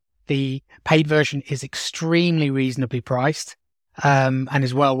with it. The paid version is extremely reasonably priced and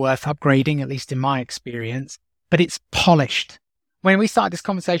is well worth upgrading, at least in my experience. But it's polished. When we started this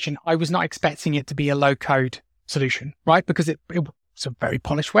conversation, I was not expecting it to be a low-code solution, right? Because it's a very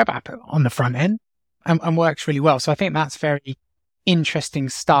polished web app on the front end and works really well. So I think that's very interesting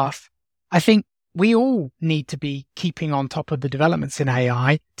stuff. I think we all need to be keeping on top of the developments in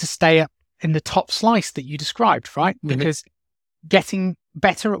AI to stay up in the top slice that you described, right? Because getting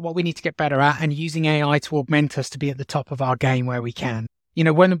better at what we need to get better at and using AI to augment us to be at the top of our game where we can.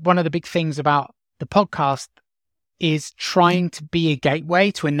 One of the big things about the podcast is trying to be a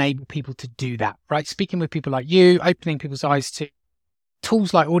gateway to enable people to do that, right? Speaking with people like you, opening people's eyes to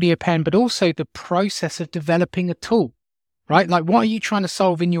tools like AudioPen, but also the process of developing a tool, right? Like, what are you trying to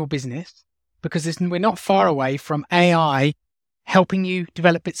solve in your business? Because we're not far away from AI helping you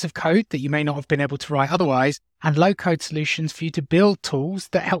develop bits of code that you may not have been able to write otherwise, and low-code solutions for you to build tools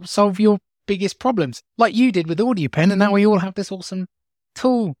that help solve your biggest problems, like you did with AudioPen, and now we all have this awesome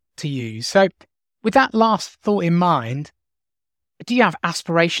tool to use. So with that last thought in mind, do you have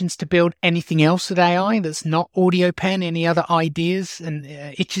aspirations to build anything else with AI that's not AudioPen? Any other ideas and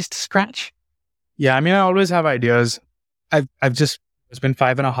itches to scratch? Yeah, I always have ideas. It's been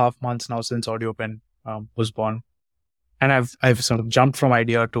 5.5 months now since AudioPen was born. And I've sort of jumped from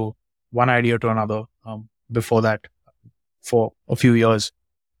one idea to another before that for a few years.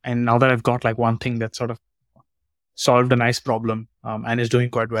 And now that I've got like one thing that sort of solved a nice problem and is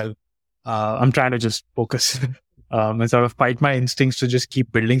doing quite well, I'm trying to just focus and sort of fight my instincts to just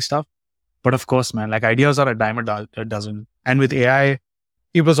keep building stuff. But of course, man, like ideas are a dime a dozen. And with AI,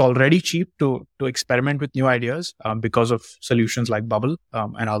 it was already cheap to experiment with new ideas because of solutions like Bubble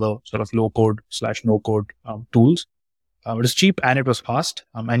and other sort of low-code / no-code tools. It was cheap and it was fast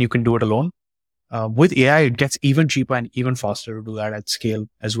and you can do it alone. With AI, it gets even cheaper and even faster to do that at scale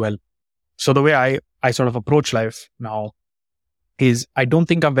as well. So the way I sort of approach life now is I don't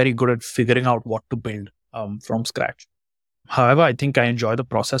think I'm very good at figuring out what to build from scratch. However, I think I enjoy the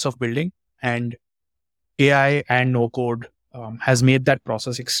process of building, and AI and no code has made that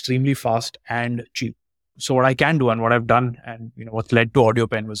process extremely fast and cheap. So what I can do and what I've done and what led to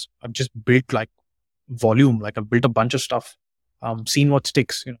AudioPen was I've just built like volume, like I've built a bunch of stuff, seen what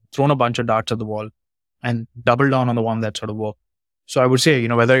sticks, thrown a bunch of darts at the wall and doubled down on the one that sort of worked. So I would say,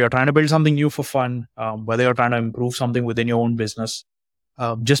 whether you're trying to build something new for fun, whether you're trying to improve something within your own business,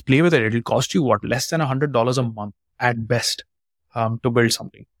 just play with it. It'll cost you less than $100 a month at best to build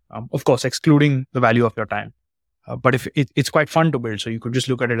something. Of course, excluding the value of your time. But if it's quite fun to build, so you could just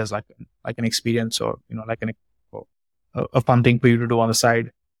look at it as like an experience or like a fun thing for you to do on the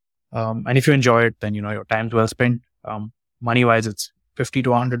side. And if you enjoy it, then your time's well spent. Money wise, it's $50 to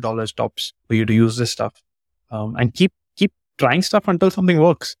 $100 tops for you to use this stuff, and keep trying stuff until something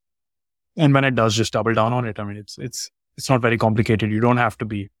works. And when it does, just double down on it. It's not very complicated. You don't have to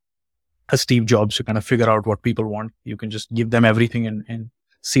be a Steve Jobs to kind of figure out what people want. You can just give them everything and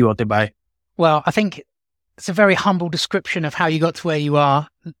see what they buy. Well, I think it's a very humble description of how you got to where you are,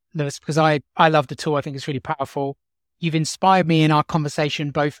 Lewis, because I love the tool. I think it's really powerful. You've inspired me in our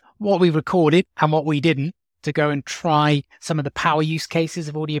conversation, both what we recorded and what we didn't, to go and try some of the power use cases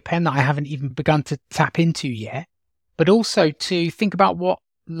of AudioPen that I haven't even begun to tap into yet, but also to think about what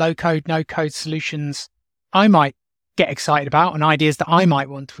low-code, no-code solutions I might get excited about and ideas that I might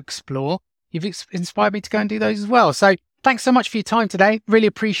want to explore. You've inspired me to go and do those as well. So thanks so much for your time today. Really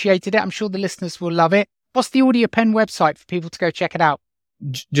appreciated it. I'm sure the listeners will love it. What's the AudioPen website for people to go check it out?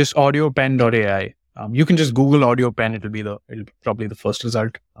 Just audiopen.ai. You can just Google AudioPen. It'll be probably the first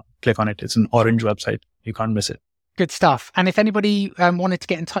result. Click on it. It's an orange website. You can't miss it. Good stuff. And if anybody wanted to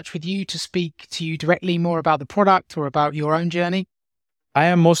get in touch with you to speak to you directly more about the product or about your own journey? I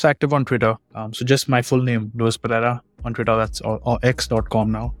am most active on Twitter. So just my full name, Lewis Pereira on Twitter. That's or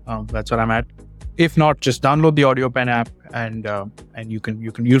x.com now. That's where I'm at. If not, just download the AudioPen app and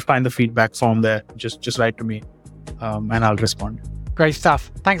you'll find the feedback form there. Just write to me and I'll respond. Great stuff.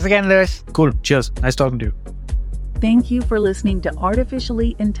 Thanks again, Lewis. Cool. Cheers. Nice talking to you. Thank you for listening to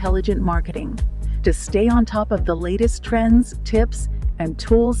Artificially Intelligent Marketing. To stay on top of the latest trends, tips, and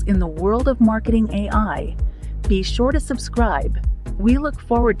tools in the world of marketing AI, be sure to subscribe. We look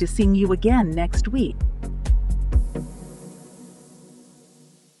forward to seeing you again next week.